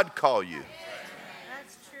 What'd God call you?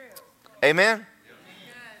 That's true. Amen?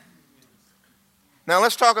 Now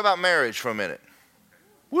let's talk about marriage for a minute.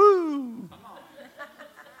 Woo!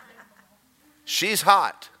 She's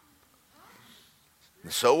hot.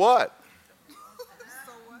 So what?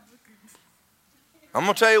 I'm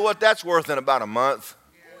going to tell you what that's worth in about a month.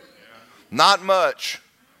 Not much.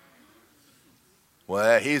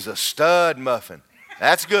 Well, he's a stud muffin.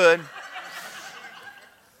 That's good.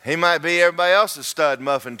 He might be everybody else's stud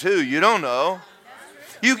muffin too. You don't know.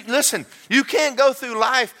 Listen, you can't go through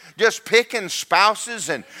life just picking spouses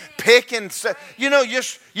and picking, this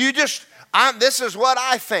is what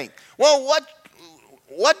I think. Well,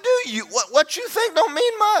 what you think don't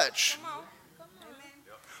mean much.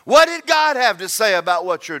 What did God have to say about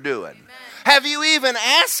what you're doing? Amen. Have you even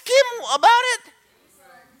asked Him about it?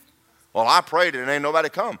 Well, I prayed and ain't nobody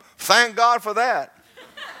come. Thank God for that.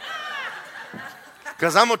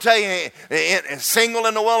 Because I'm going to tell you, single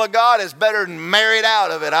in the will of God is better than married out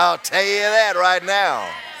of it. I'll tell you that right now.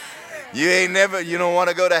 You don't want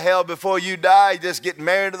to go to hell before you die. You just get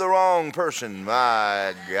married to the wrong person.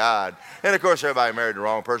 My God. And of course, everybody married the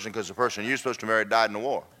wrong person because the person you're supposed to marry died in the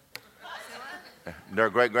war. Their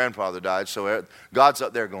great-grandfather died, so God's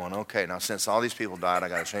up there going, okay, now since all these people died, I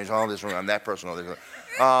got to change all this. I'm that person.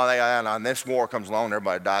 And this war comes along, and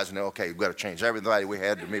everybody dies, and okay, we've got to change everybody we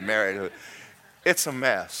had to be married. It's a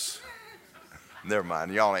mess. Never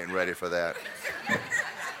mind, y'all ain't ready for that.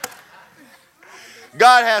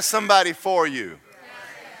 God has somebody for you,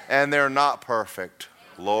 and they're not perfect.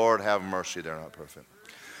 Lord, have mercy, they're not perfect.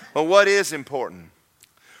 But what is important?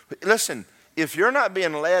 Listen, if you're not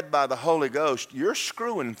being led by the Holy Ghost, you're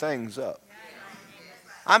screwing things up.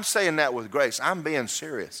 I'm saying that with grace. I'm being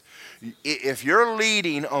serious. If you're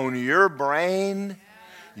leading on your brain,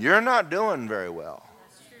 you're not doing very well.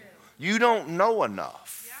 You don't know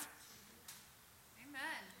enough.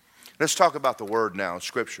 Let's talk about the Word now in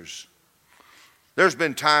Scriptures. There's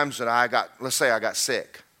been times that let's say I got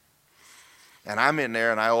sick. And I'm in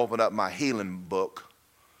there and I open up my healing book.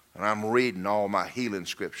 And I'm reading all my healing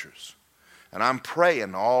scriptures. And I'm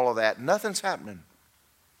praying all of that. Nothing's happening.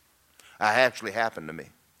 It actually happened to me.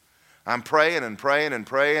 I'm praying and praying and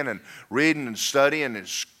praying and reading and studying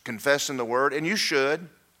and confessing the word, and you should.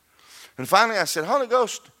 And finally I said, Holy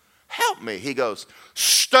Ghost, help me. He goes,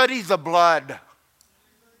 study the blood.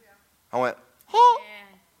 I went, huh?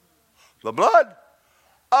 The blood?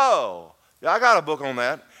 Oh, yeah, I got a book on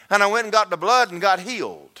that. And I went and got the blood and got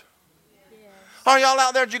healed. Are y'all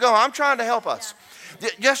out there? Did you go? I'm trying to help us.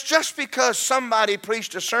 Just because somebody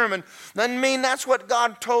preached a sermon doesn't mean that's what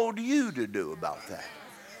God told you to do about that.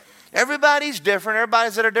 Everybody's different.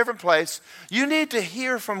 Everybody's at a different place. You need to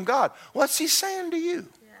hear from God. What's He saying to you?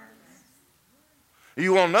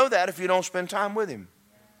 You won't know that if you don't spend time with Him.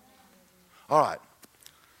 All right.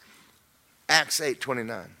 Acts 8:29.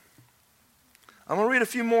 I'm going to read a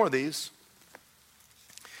few more of these.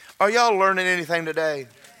 Are y'all learning anything today?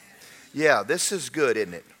 Yeah, this is good,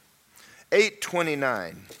 isn't it?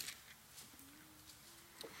 8:29.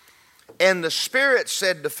 And the Spirit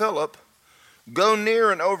said to Philip, go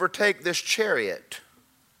near and overtake this chariot.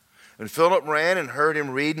 And Philip ran and heard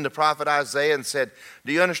him reading the prophet Isaiah and said,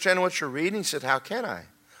 do you understand what you're reading? He said, how can I?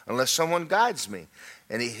 Unless someone guides me.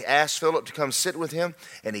 And he asked Philip to come sit with him,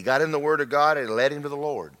 and he got in the Word of God and led him to the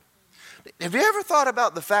Lord. Have you ever thought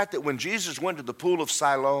about the fact that when Jesus went to the pool of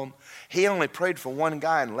Siloam, He only prayed for one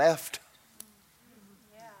guy and left?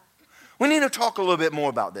 Yeah. We need to talk a little bit more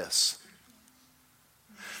about this.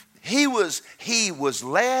 He was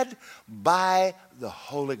led by the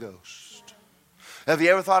Holy Ghost. Have you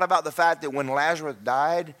ever thought about the fact that when Lazarus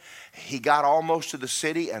died, he got almost to the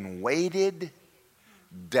city and waited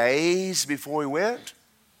days before he went?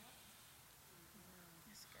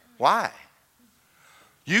 Why?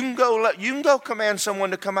 You can go command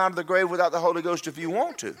someone to come out of the grave without the Holy Ghost if you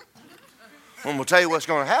want to. And we'll tell you what's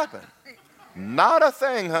going to happen. Not a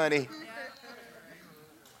thing, honey.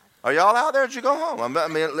 Are y'all out there? Did you go home? I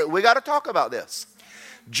mean, we got to talk about this.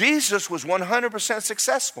 Jesus was 100%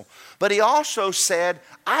 successful. But He also said,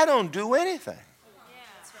 I don't do anything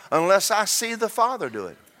unless I see the Father do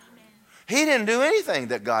it. He didn't do anything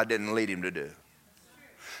that God didn't lead Him to do.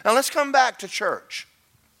 Now let's come back to church.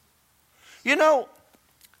 You know,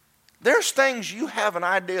 there's things you have an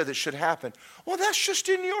idea that should happen. Well, that's just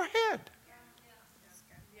in your head.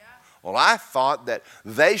 Well, I thought that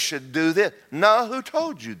they should do this. No, who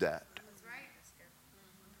told you that?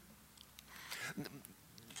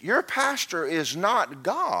 Your pastor is not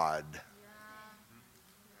God.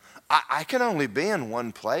 I can only be in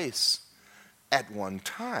one place at one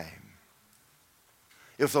time.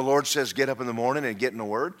 If the Lord says get up in the morning and get in the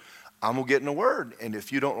Word, I'm going to get in the Word. And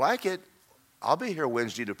if you don't like it, I'll be here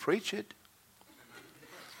Wednesday to preach it.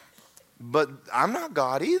 But I'm not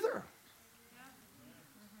God either.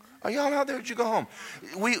 Are y'all out there? Did you go home?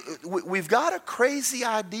 We've got a crazy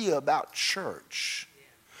idea about church.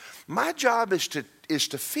 My job is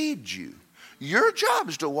to feed you. Your job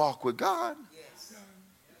is to walk with God.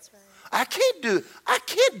 I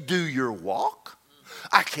can't do your walk.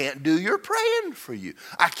 I can't do your praying for you.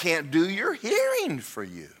 I can't do your hearing for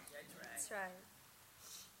you. That's right.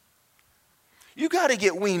 You got to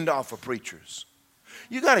get weaned off of preachers.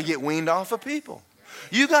 You got to get weaned off of people.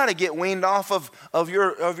 You got to get weaned off of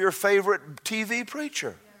your favorite TV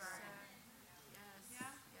preacher.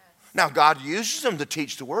 Now, God uses them to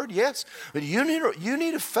teach the Word, yes. But you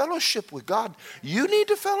need a fellowship with God. You need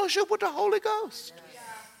to fellowship with the Holy Ghost.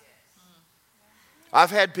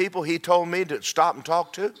 I've had people He told me to stop and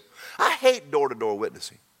talk to. I hate door-to-door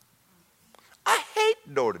witnessing. I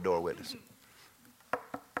hate door-to-door witnessing.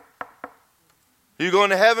 You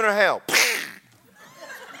going to heaven or hell?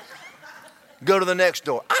 Go to the next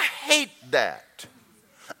door. I hate that.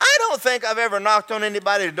 I don't think I've ever knocked on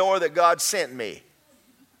anybody's door that God sent me.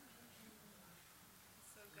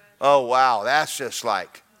 Oh, wow, that's just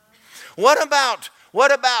like. What about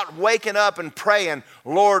waking up and praying,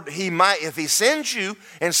 Lord, if He sends you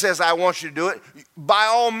and says, I want you to do it, by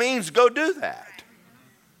all means, go do that.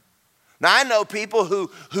 Now, I know people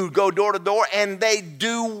who go door to door and they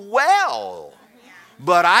do well,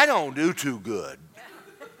 but I don't do too good.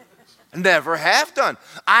 Never have done.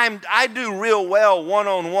 I do real well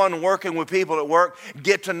one-on-one working with people at work,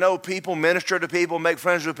 get to know people, minister to people, make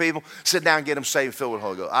friends with people, sit down and get them saved, filled with the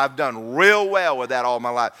Holy Ghost. I've done real well with that all my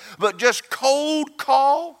life. But just cold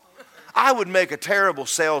call, I would make a terrible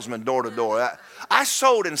salesman door to door. I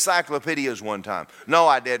sold encyclopedias one time. No,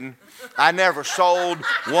 I didn't. I never sold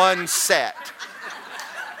one set.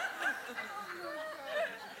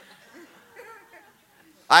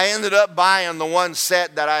 I ended up buying the one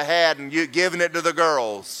set that I had and giving it to the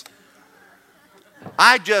girls.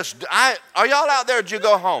 Are y'all out there? Did you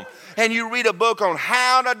go home? And you read a book on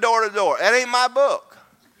how to door to door. That ain't my book.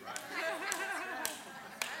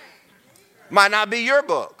 Might not be your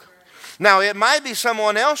book. Now, it might be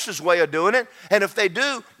someone else's way of doing it, and if they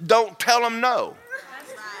do, don't tell them no.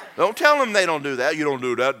 Don't tell them they don't do that. You don't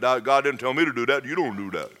do that. God didn't tell me to do that. You don't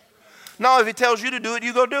do that. No, if he tells you to do it,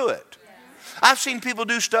 you go do it. I've seen people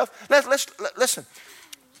do stuff. Listen.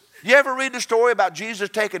 You ever read the story about Jesus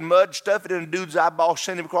taking mud, stuff it in a dude's eyeball,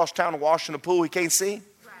 send him across town to wash in a pool he can't see?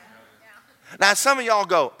 Now, some of y'all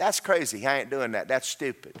go, that's crazy. I ain't doing that. That's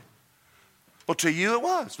stupid. Well, to you it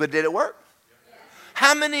was, but did it work?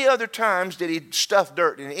 How many other times did he stuff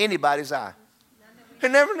dirt in anybody's eye? He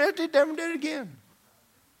never did it again.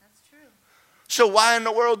 That's true. So why in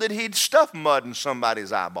the world did he stuff mud in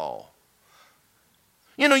somebody's eyeball?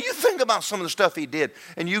 You know, you think about some of the stuff he did,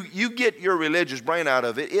 and you get your religious brain out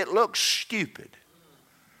of it. It looks stupid.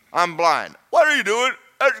 I'm blind. What are you doing?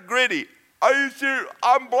 That's gritty. Are you serious?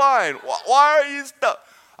 I'm blind. Why are you stuck?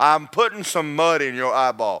 I'm putting some mud in your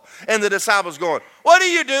eyeball. And the disciples going, what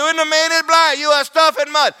are you doing? The man is blind. You are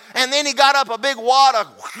stuffing mud. And then he got up a big wad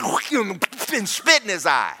and spit in his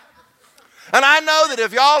eye. And I know that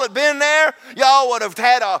if y'all had been there, y'all would have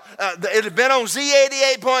had it had been on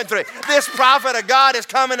Z88.3. This prophet of God is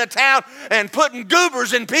coming to town and putting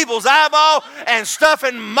goobers in people's eyeball and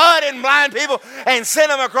stuffing mud in blind people and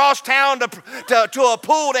send them across town to a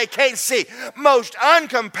pool they can't see. Most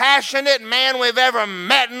uncompassionate man we've ever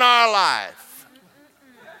met in our life.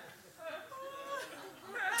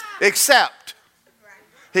 Except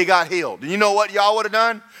he got healed. And you know what y'all would have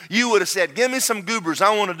done? You would have said, give me some goobers.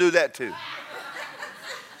 I want to do that too.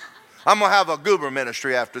 I'm going to have a goober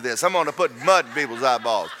ministry after this. I'm going to put mud in people's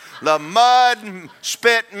eyeballs. The mud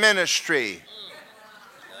spit ministry.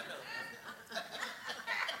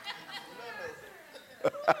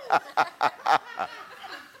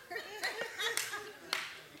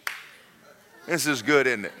 This is good,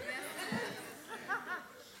 isn't it?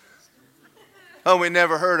 Oh, we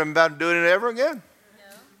never heard him about doing it ever again.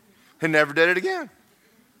 He never did it again.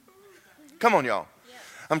 Come on, y'all.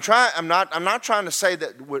 I'm not trying to say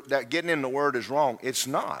that getting in the Word is wrong. It's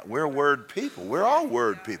not. We're Word people. We're all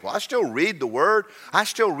Word people. I still read the Word. I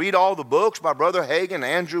still read all the books by Brother Hagin,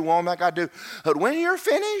 Andrew Womack. I do. But when you're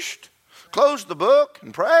finished, close the book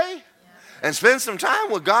and pray and spend some time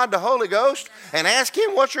with God, the Holy Ghost, and ask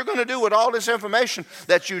Him what you're going to do with all this information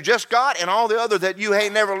that you just got and all the other that you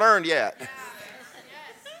ain't never learned yet.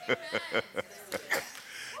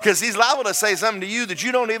 Because He's liable to say something to you that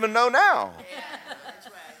you don't even know now.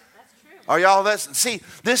 Are y'all see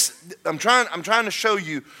this? I'm trying to show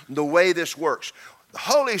you the way this works. The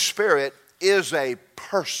Holy Spirit is a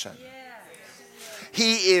person.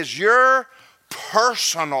 He is your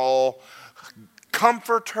personal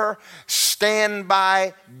comforter,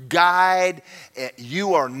 standby, guide.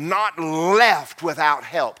 You are not left without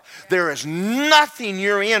help. There is nothing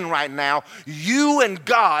you're in right now. You and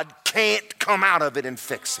God can't come out of it and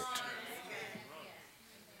fix it.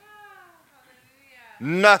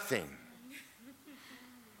 Nothing.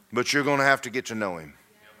 But you're going to have to get to know Him.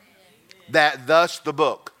 Thus the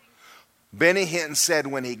book. Benny Hinn said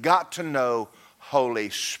when he got to know Holy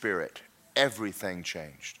Spirit, everything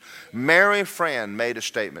changed. Mary Fran made a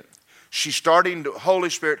statement. Holy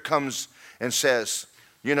Spirit comes and says,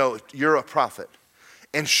 you know, you're a prophet.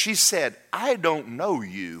 And she said, I don't know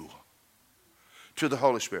you. To the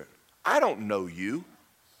Holy Spirit, I don't know you.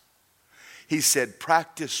 He said,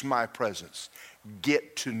 practice my presence.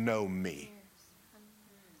 Get to know me.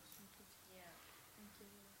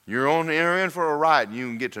 You're in for a ride and you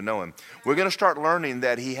can get to know Him. We're going to start learning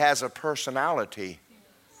that He has a personality.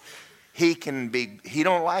 He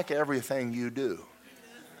don't like everything you do.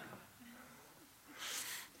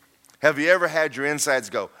 Have you ever had your insides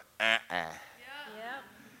go,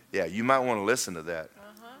 Yeah, you might want to listen to that.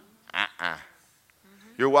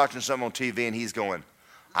 You're watching something on TV and He's going,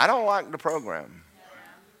 I don't like the program.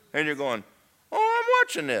 And you're going, oh, I'm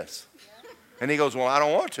watching this. And He goes, well, I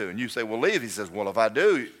don't want to. And you say, well, leave. He says, well, if I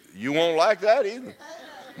do, you won't like that either.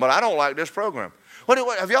 But I don't like this program.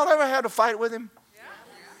 Have y'all ever had a fight with Him?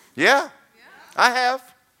 Yeah? I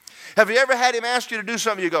have. Have you ever had Him ask you to do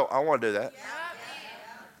something you go, I want to do that?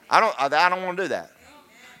 I don't want to do that.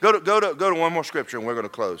 Go to one more scripture and we're going to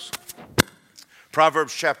close.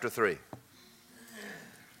 Proverbs chapter 3.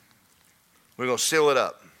 We're going to seal it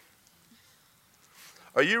up.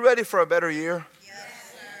 Are you ready for a better year? Yes,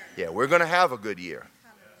 sir. Yeah, we're going to have a good year.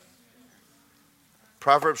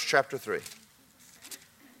 Proverbs chapter 3.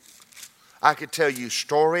 I could tell you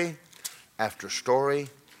story after story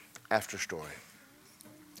after story.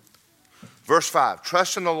 Verse 5.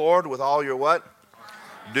 Trust in the Lord with all your what?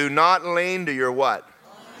 Do not lean to your what?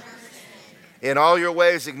 In all your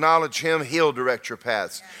ways acknowledge Him. He'll direct your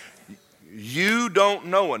paths. You don't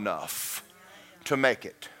know enough to make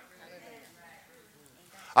it.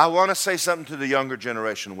 I want to say something to the younger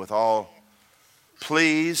generation with all,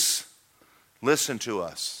 please listen to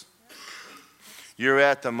us. You're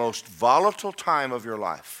at the most volatile time of your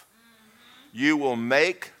life. You will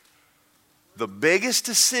make the biggest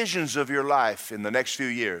decisions of your life in the next few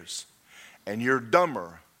years, and you're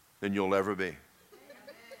dumber than you'll ever be.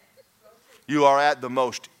 You are at the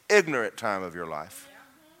most ignorant time of your life,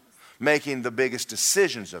 making the biggest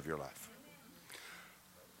decisions of your life.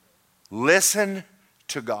 Listen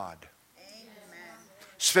to God.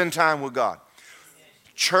 Spend time with God.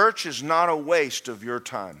 Church is not a waste of your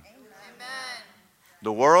time.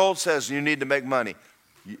 The world says you need to make money.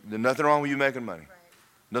 There's nothing wrong with you making money.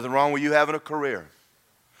 Nothing wrong with you having a career.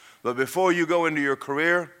 But before you go into your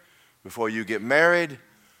career, before you get married,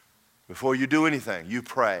 before you do anything, you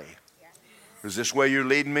pray. Is this way you're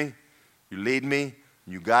leading me? You lead me,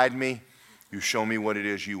 you guide me, you show me what it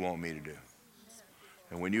is you want me to do.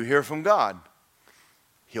 And when you hear from God,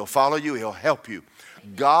 He'll follow you, He'll help you.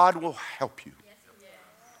 God will help you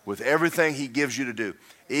with everything He gives you to do.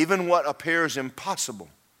 Even what appears impossible,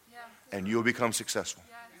 and you'll become successful.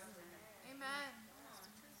 Amen.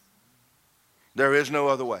 There is no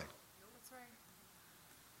other way. That's right.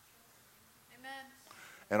 Amen.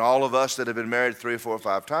 And all of us that have been married 3, 4,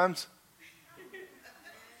 5 times,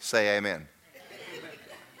 say amen.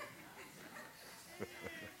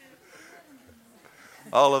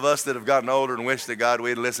 All of us that have gotten older and wish that God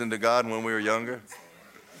we'd listened to God when we were younger.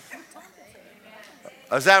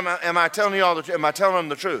 Am I telling you all am I telling them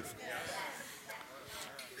the truth?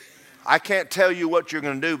 I can't tell you what you're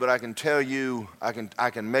going to do, but I can tell you I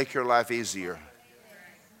can make your life easier.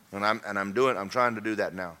 And I'm trying to do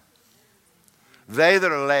that now. They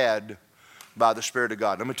that are led by the Spirit of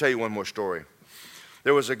God. Let me tell you one more story.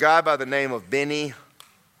 There was a guy by the name of Barry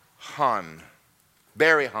Hahn.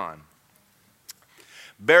 Barry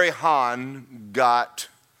Hahn got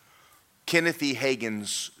Kenneth E.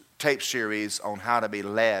 Hagin's tape series on how to be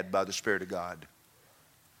led by the Spirit of God.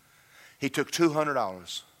 He took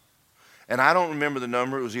 $200. And I don't remember the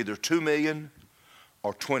number. It was either 2 million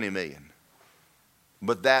or 20 million.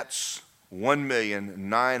 But that's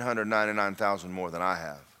 1,999,000 more than I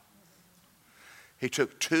have. He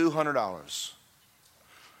took $200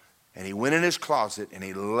 and he went in his closet and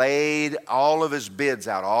he laid all of his bids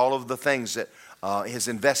out, all of the things that his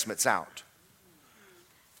investments out.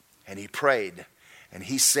 And he prayed. And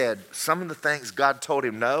he said some of the things God told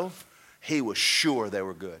him no, he was sure they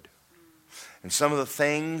were good. And some of the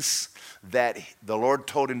things that the Lord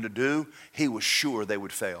told him to do, he was sure they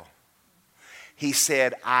would fail. He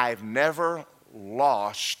said, I've never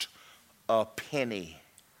lost a penny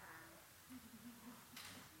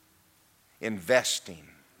investing.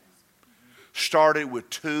 Started with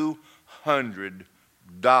 $200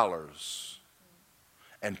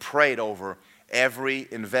 and prayed over every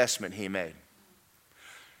investment he made.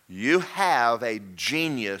 You have a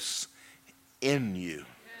genius in you.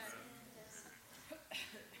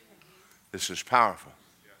 This is powerful.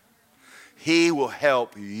 He will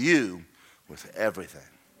help you with everything.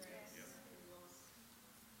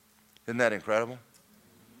 Isn't that incredible?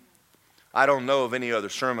 I don't know of any other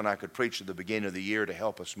sermon I could preach at the beginning of the year to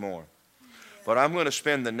help us more. But I'm going to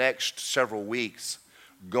spend the next several weeks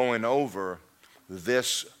going over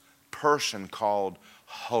this person called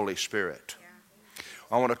Holy Spirit.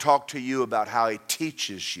 I want to talk to you about how He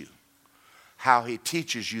teaches you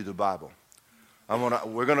the Bible.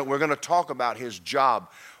 We're going to talk about His job.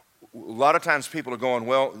 A lot of times people are going,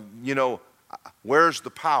 well, you know, where's the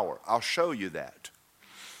power? I'll show you that.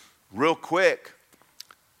 Real quick,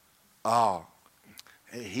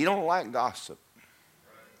 He don't like gossip.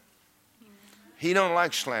 He don't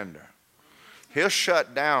like slander. He'll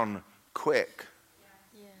shut down quick.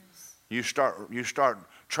 Yes. You start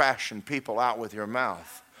trashing people out with your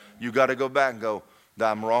mouth. You got to go back and go,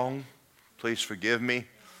 I'm wrong. Please forgive me.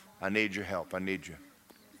 I need your help. I need you.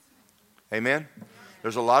 Amen?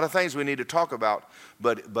 There's a lot of things we need to talk about,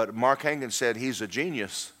 but Mark Hagin said he's a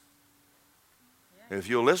genius. If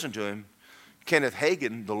you'll listen to him. Kenneth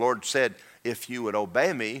Hagin, the Lord said, if you would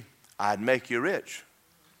obey me, I'd make you rich.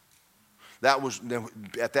 That was,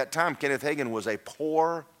 at that time, Kenneth Hagin was a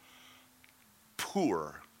poor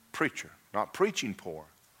preacher. Not preaching poor,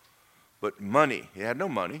 but money. He had no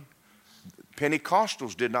money.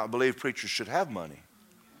 Pentecostals did not believe preachers should have money.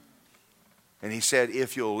 And he said,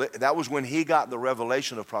 that was when he got the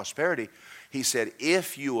revelation of prosperity. He said,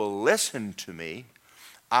 if you will listen to me,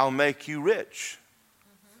 I'll make you rich.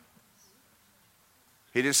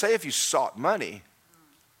 He didn't say if you sought money.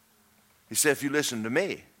 He said, if you listen to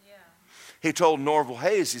me. Yeah. He told Norval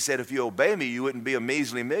Hayes, he said, if you obey me, you wouldn't be a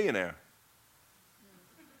measly millionaire.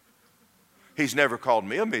 He's never called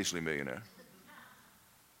me a measly millionaire.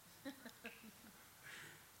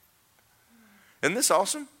 Isn't this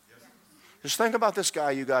awesome? Just think about this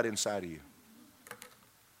guy you got inside of you.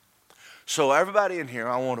 So everybody in here,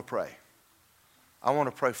 I want to pray. I want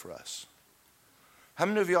to pray for us. How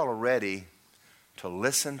many of y'all are ready to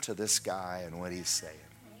listen to this guy and what he's saying?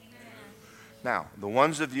 Now, the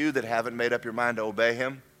ones of you that haven't made up your mind to obey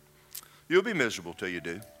him, you'll be miserable till you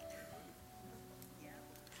do.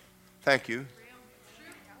 Thank you.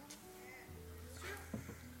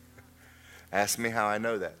 Ask me how I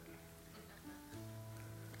know that.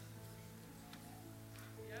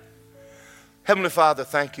 Heavenly Father,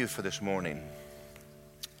 thank you for this morning.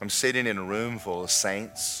 I'm sitting in a room full of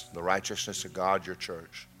saints, the righteousness of God, your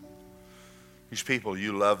church. These people,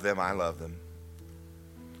 you love them, I love them.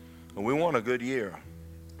 And we want a good year.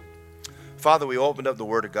 Father, we opened up the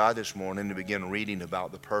Word of God this morning to begin reading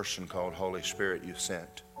about the person called Holy Spirit you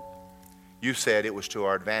sent. You said it was to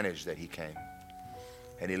our advantage that he came.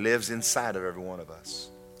 And he lives inside of every one of us.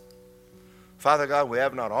 Father God, we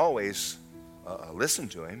have not always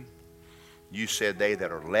listened to him. You said they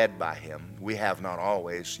that are led by him. We have not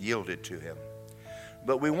always yielded to him.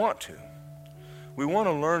 But we want to. We want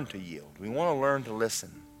to learn to yield. We want to learn to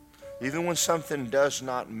listen. Even when something does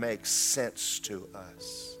not make sense to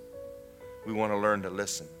us, we want to learn to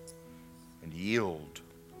listen and yield.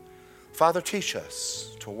 Father, teach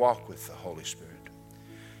us to walk with the Holy Spirit.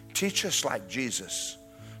 Teach us like Jesus,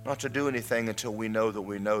 not to do anything until we know that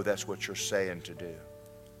we know that's what you're saying to do.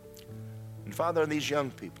 And Father, these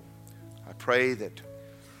young people, I pray that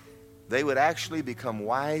they would actually become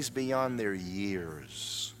wise beyond their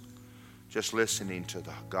years just listening to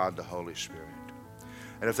God, the Holy Spirit.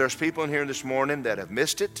 And if there's people in here this morning that have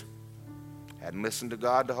missed it, hadn't listened to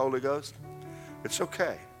God, the Holy Ghost, it's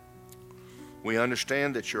okay. We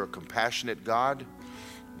understand that you're a compassionate God.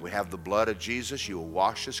 We have the blood of Jesus. You will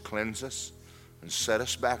wash us, cleanse us, and set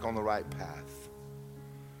us back on the right path.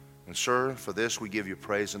 And sir, for this we give you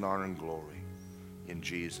praise and honor and glory in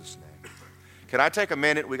Jesus' name. Can I take a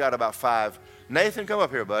minute? We got about 5. Nathan, come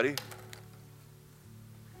up here, buddy.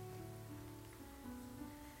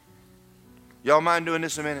 Y'all mind doing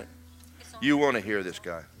this a minute? You want to hear this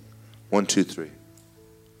guy. 1, 2, 3.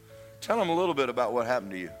 Tell him a little bit about what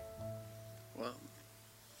happened to you. Well,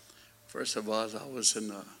 first of all, I was in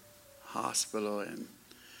the hospital and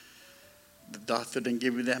the doctor didn't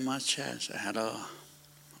give me that much chance. I had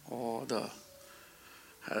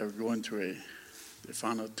going through they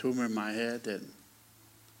found a tumor in my head, and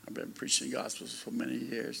I've been preaching the gospel for many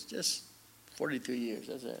years, just 42 years,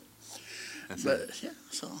 that's it. Yeah,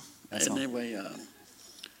 so that's anyway,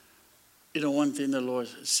 one thing the Lord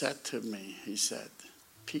said to me, he said,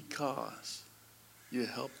 because you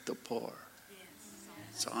help the poor.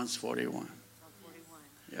 Yes. Psalms 41.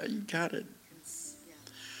 Yeah, you got it.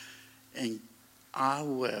 And I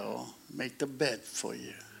will make the bed for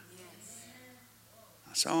you. Yes.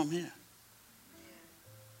 That's why I'm here.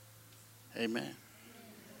 Amen.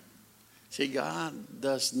 See, God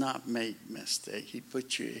does not make mistakes. He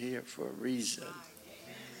put you here for a reason.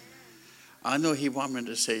 I know he wanted me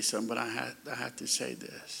to say something, but I have to say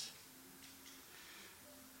this.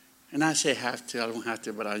 And I say have to, I don't have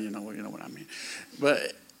to, but you know what I mean.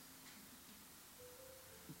 But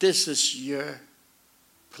this is your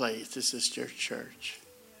place. This is your church.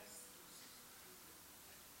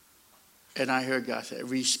 And I heard God say,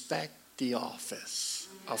 respect the office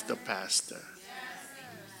of the pastor.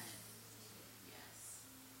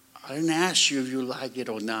 I didn't ask you if you like it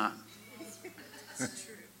or not.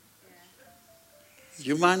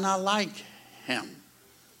 You might not like him.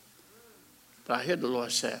 But I hear the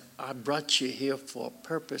Lord say, I brought you here for a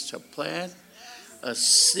purpose, a plan.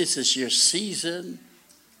 This is your season.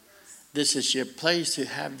 This is your place to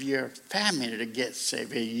have your family to get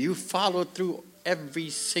saved. And you follow through, every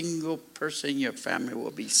single person in your family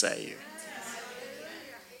will be saved.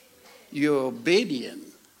 You're obedient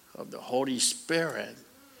of the Holy Spirit.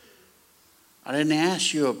 I didn't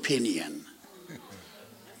ask your opinion.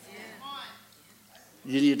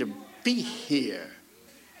 You need to be here.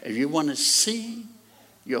 If you want to see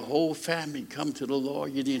your whole family come to the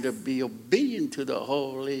Lord, you need to be obedient to the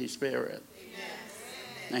Holy Spirit. Amen.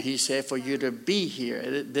 And he said for you to be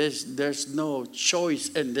here, there's no choice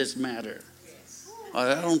in this matter.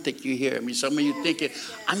 I don't think you hear me. Some of you thinking,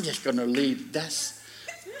 I'm just going to leave.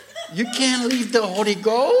 You can't leave the Holy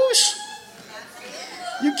Ghost.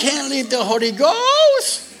 You can't leave the Holy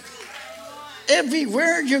Ghost.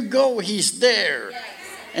 Everywhere you go, he's there.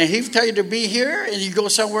 And he tell you to be here and you go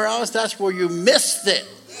somewhere else, that's where you missed it.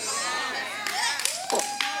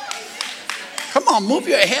 Come on, move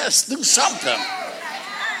your heads, do something.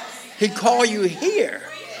 He called you here.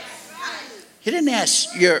 He didn't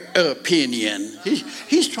ask your opinion.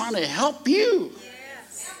 He's trying to help you.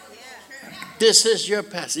 This is your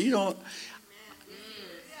pastor. You know,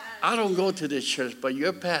 I don't go to this church, but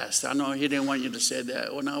your pastor, I know he didn't want you to say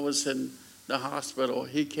that. When I was in the hospital,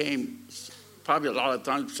 he came probably a lot of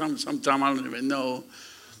times. Sometime I don't even know.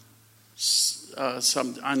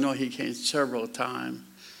 I know he came several times.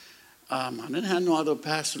 I didn't have no other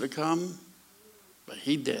pastor to come, but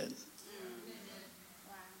he did.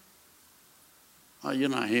 Oh, you're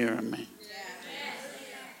not hearing me.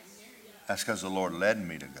 That's because the Lord led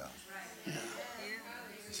me to go. Yeah.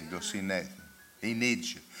 He said, go see Nathan. He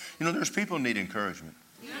needs you. You know, there's people who need encouragement.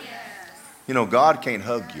 You know, God can't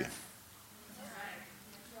hug you.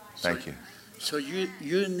 Thank you. So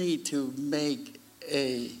you need to make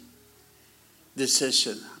a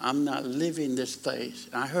decision. I'm not living this place.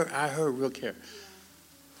 I heard real care.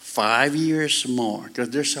 5 years more,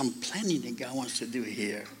 because there's some planning that God wants to do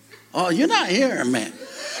here. Oh, you're not hearing me.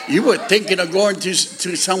 You were thinking of going to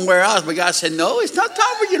somewhere else, but God said, no, it's not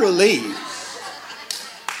time for you to leave.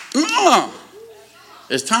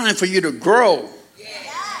 It's time for you to grow.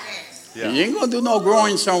 Yeah. You ain't going to do no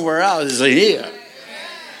growing somewhere else. It's here.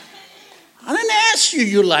 I didn't ask you,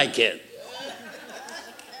 you like it.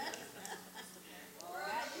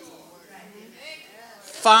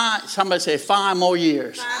 Somebody say 5 more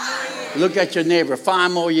years. 5 more years. Look at your neighbor,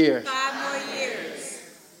 5 more years. 5 more years.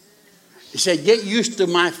 He said, get used to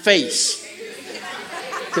my face,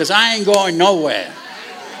 because I ain't going nowhere.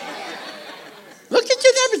 Look at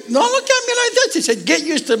your neighbor. Don't look at me like this. He said, get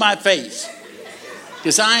used to my face,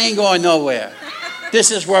 because I ain't going nowhere. This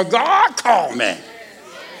is where God called me.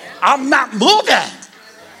 I'm not moving.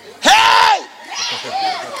 Hey!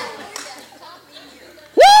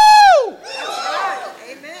 Woo!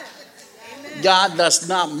 Amen. God does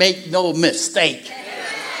not make no mistake.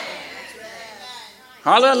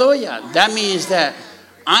 Hallelujah. That means that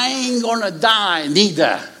I ain't going to die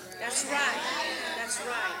neither. That's right. That's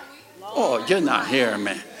right. Oh, you're not hearing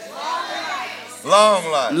me. Long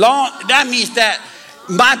life. That means that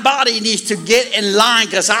my body needs to get in line,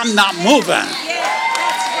 because I'm not moving. Yeah,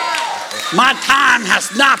 that's right. My time has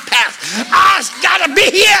not passed. I got to be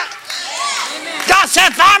here. Amen. God said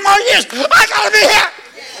 5 more years. I got to be here.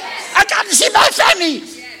 I got to see my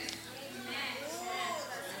family.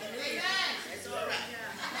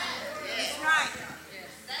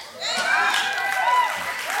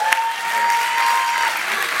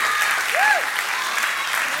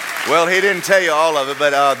 Well, he didn't tell you all of it,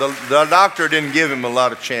 but the doctor didn't give him a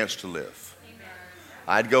lot of chance to live.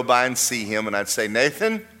 I'd go by and see him, and I'd say,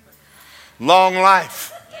 Nathan, long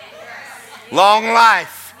life. Long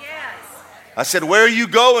life. I said, where are you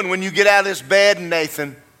going when you get out of this bed,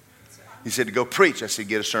 Nathan? He said, to go preach. I said,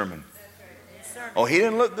 get a sermon. Oh, he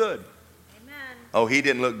didn't look good. Oh, he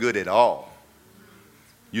didn't look good at all.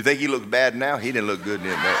 You think he looked bad now? He didn't look good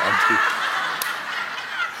then.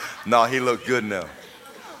 No, he looked good now.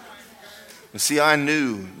 See, I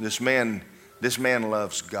knew this man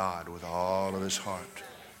loves God with all of his heart.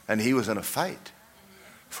 And he was in a fight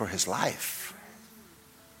for his life.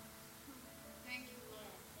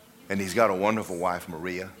 And he's got a wonderful wife,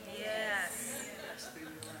 Maria. Yes.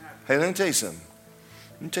 Hey, let me tell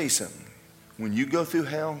you something. When you go through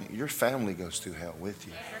hell, your family goes through hell with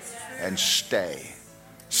you. And stay.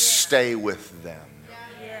 Stay with them.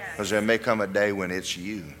 Because there may come a day when it's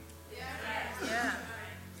you. Yeah.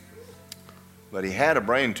 But he had a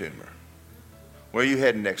brain tumor. Where are you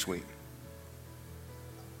heading next week?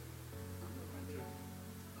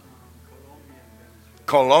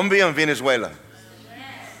 Colombia and Venezuela.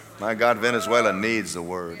 My God, Venezuela needs the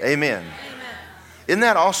word. Amen. Isn't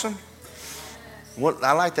that awesome? Well,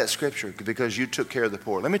 I like that scripture because you took care of the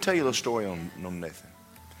poor. Let me tell you a little story on Nathan.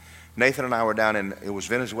 Nathan and I were down in, it was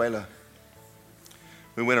Venezuela.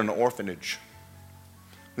 We went in an orphanage.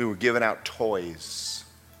 We were giving out toys.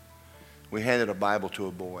 We handed a Bible to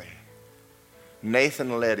a boy.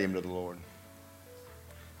 Nathan led him to the Lord.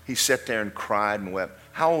 He sat there and cried and wept.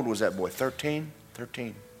 How old was that boy? 13?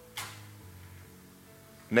 13.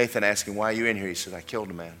 Nathan asked him, why are you in here? He said, I killed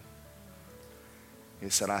a man. He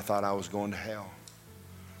said, I thought I was going to hell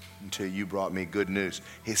until you brought me good news.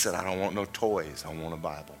 He said, I don't want no toys. I want a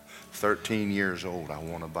Bible. 13 years old, I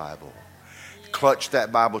want a Bible. Clutched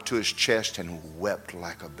that Bible to his chest and wept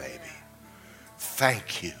like a baby.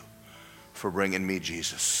 Thank you for bringing me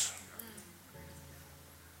Jesus.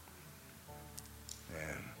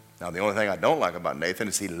 And now the only thing I don't like about Nathan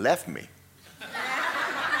is he left me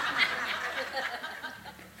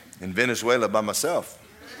in Venezuela by myself.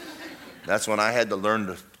 That's when I had to learn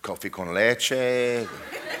the coffee con leche,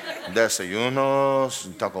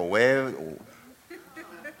 Desayunos, taco huevo,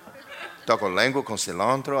 taco lengua con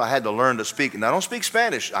cilantro. I had to learn to speak, and I don't speak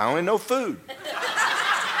Spanish. I only know food.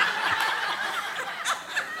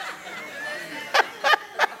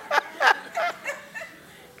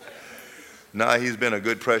 No, he's been a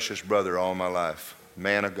good, precious brother all my life.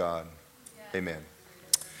 Man of God. Amen.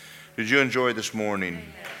 Did you enjoy this morning?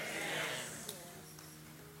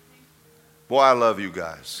 Boy, I love you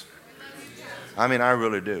guys. I mean, I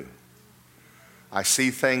really do. I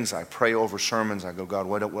see things, I pray over sermons, I go, God,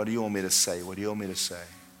 what do you want me to say? What do you want me to say?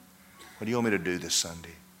 What do you want me to do this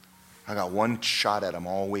Sunday? I got one shot at them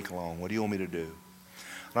all week long. What do you want me to do?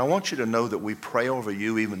 And I want you to know that we pray over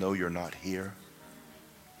you even though you're not here.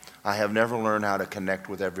 I have never learned how to connect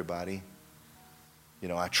with everybody. You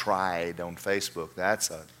know, I tried on Facebook. That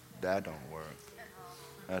don't work.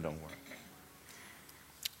 That don't work.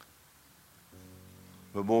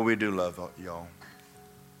 But boy, we do love y'all.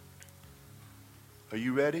 Are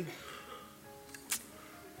you ready?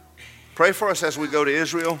 Pray for us as we go to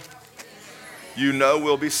Israel. You know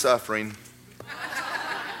we'll be suffering.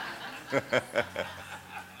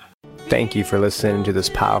 Thank you for listening to this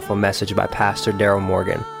powerful message by Pastor Daryl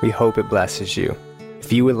Morgan. We hope it blesses you.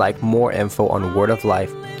 If you would like more info on Word of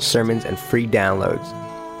Life, sermons, and free downloads,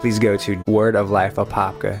 please go to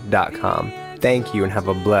wordoflifeapopka.com. Thank you and have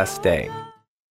a blessed day.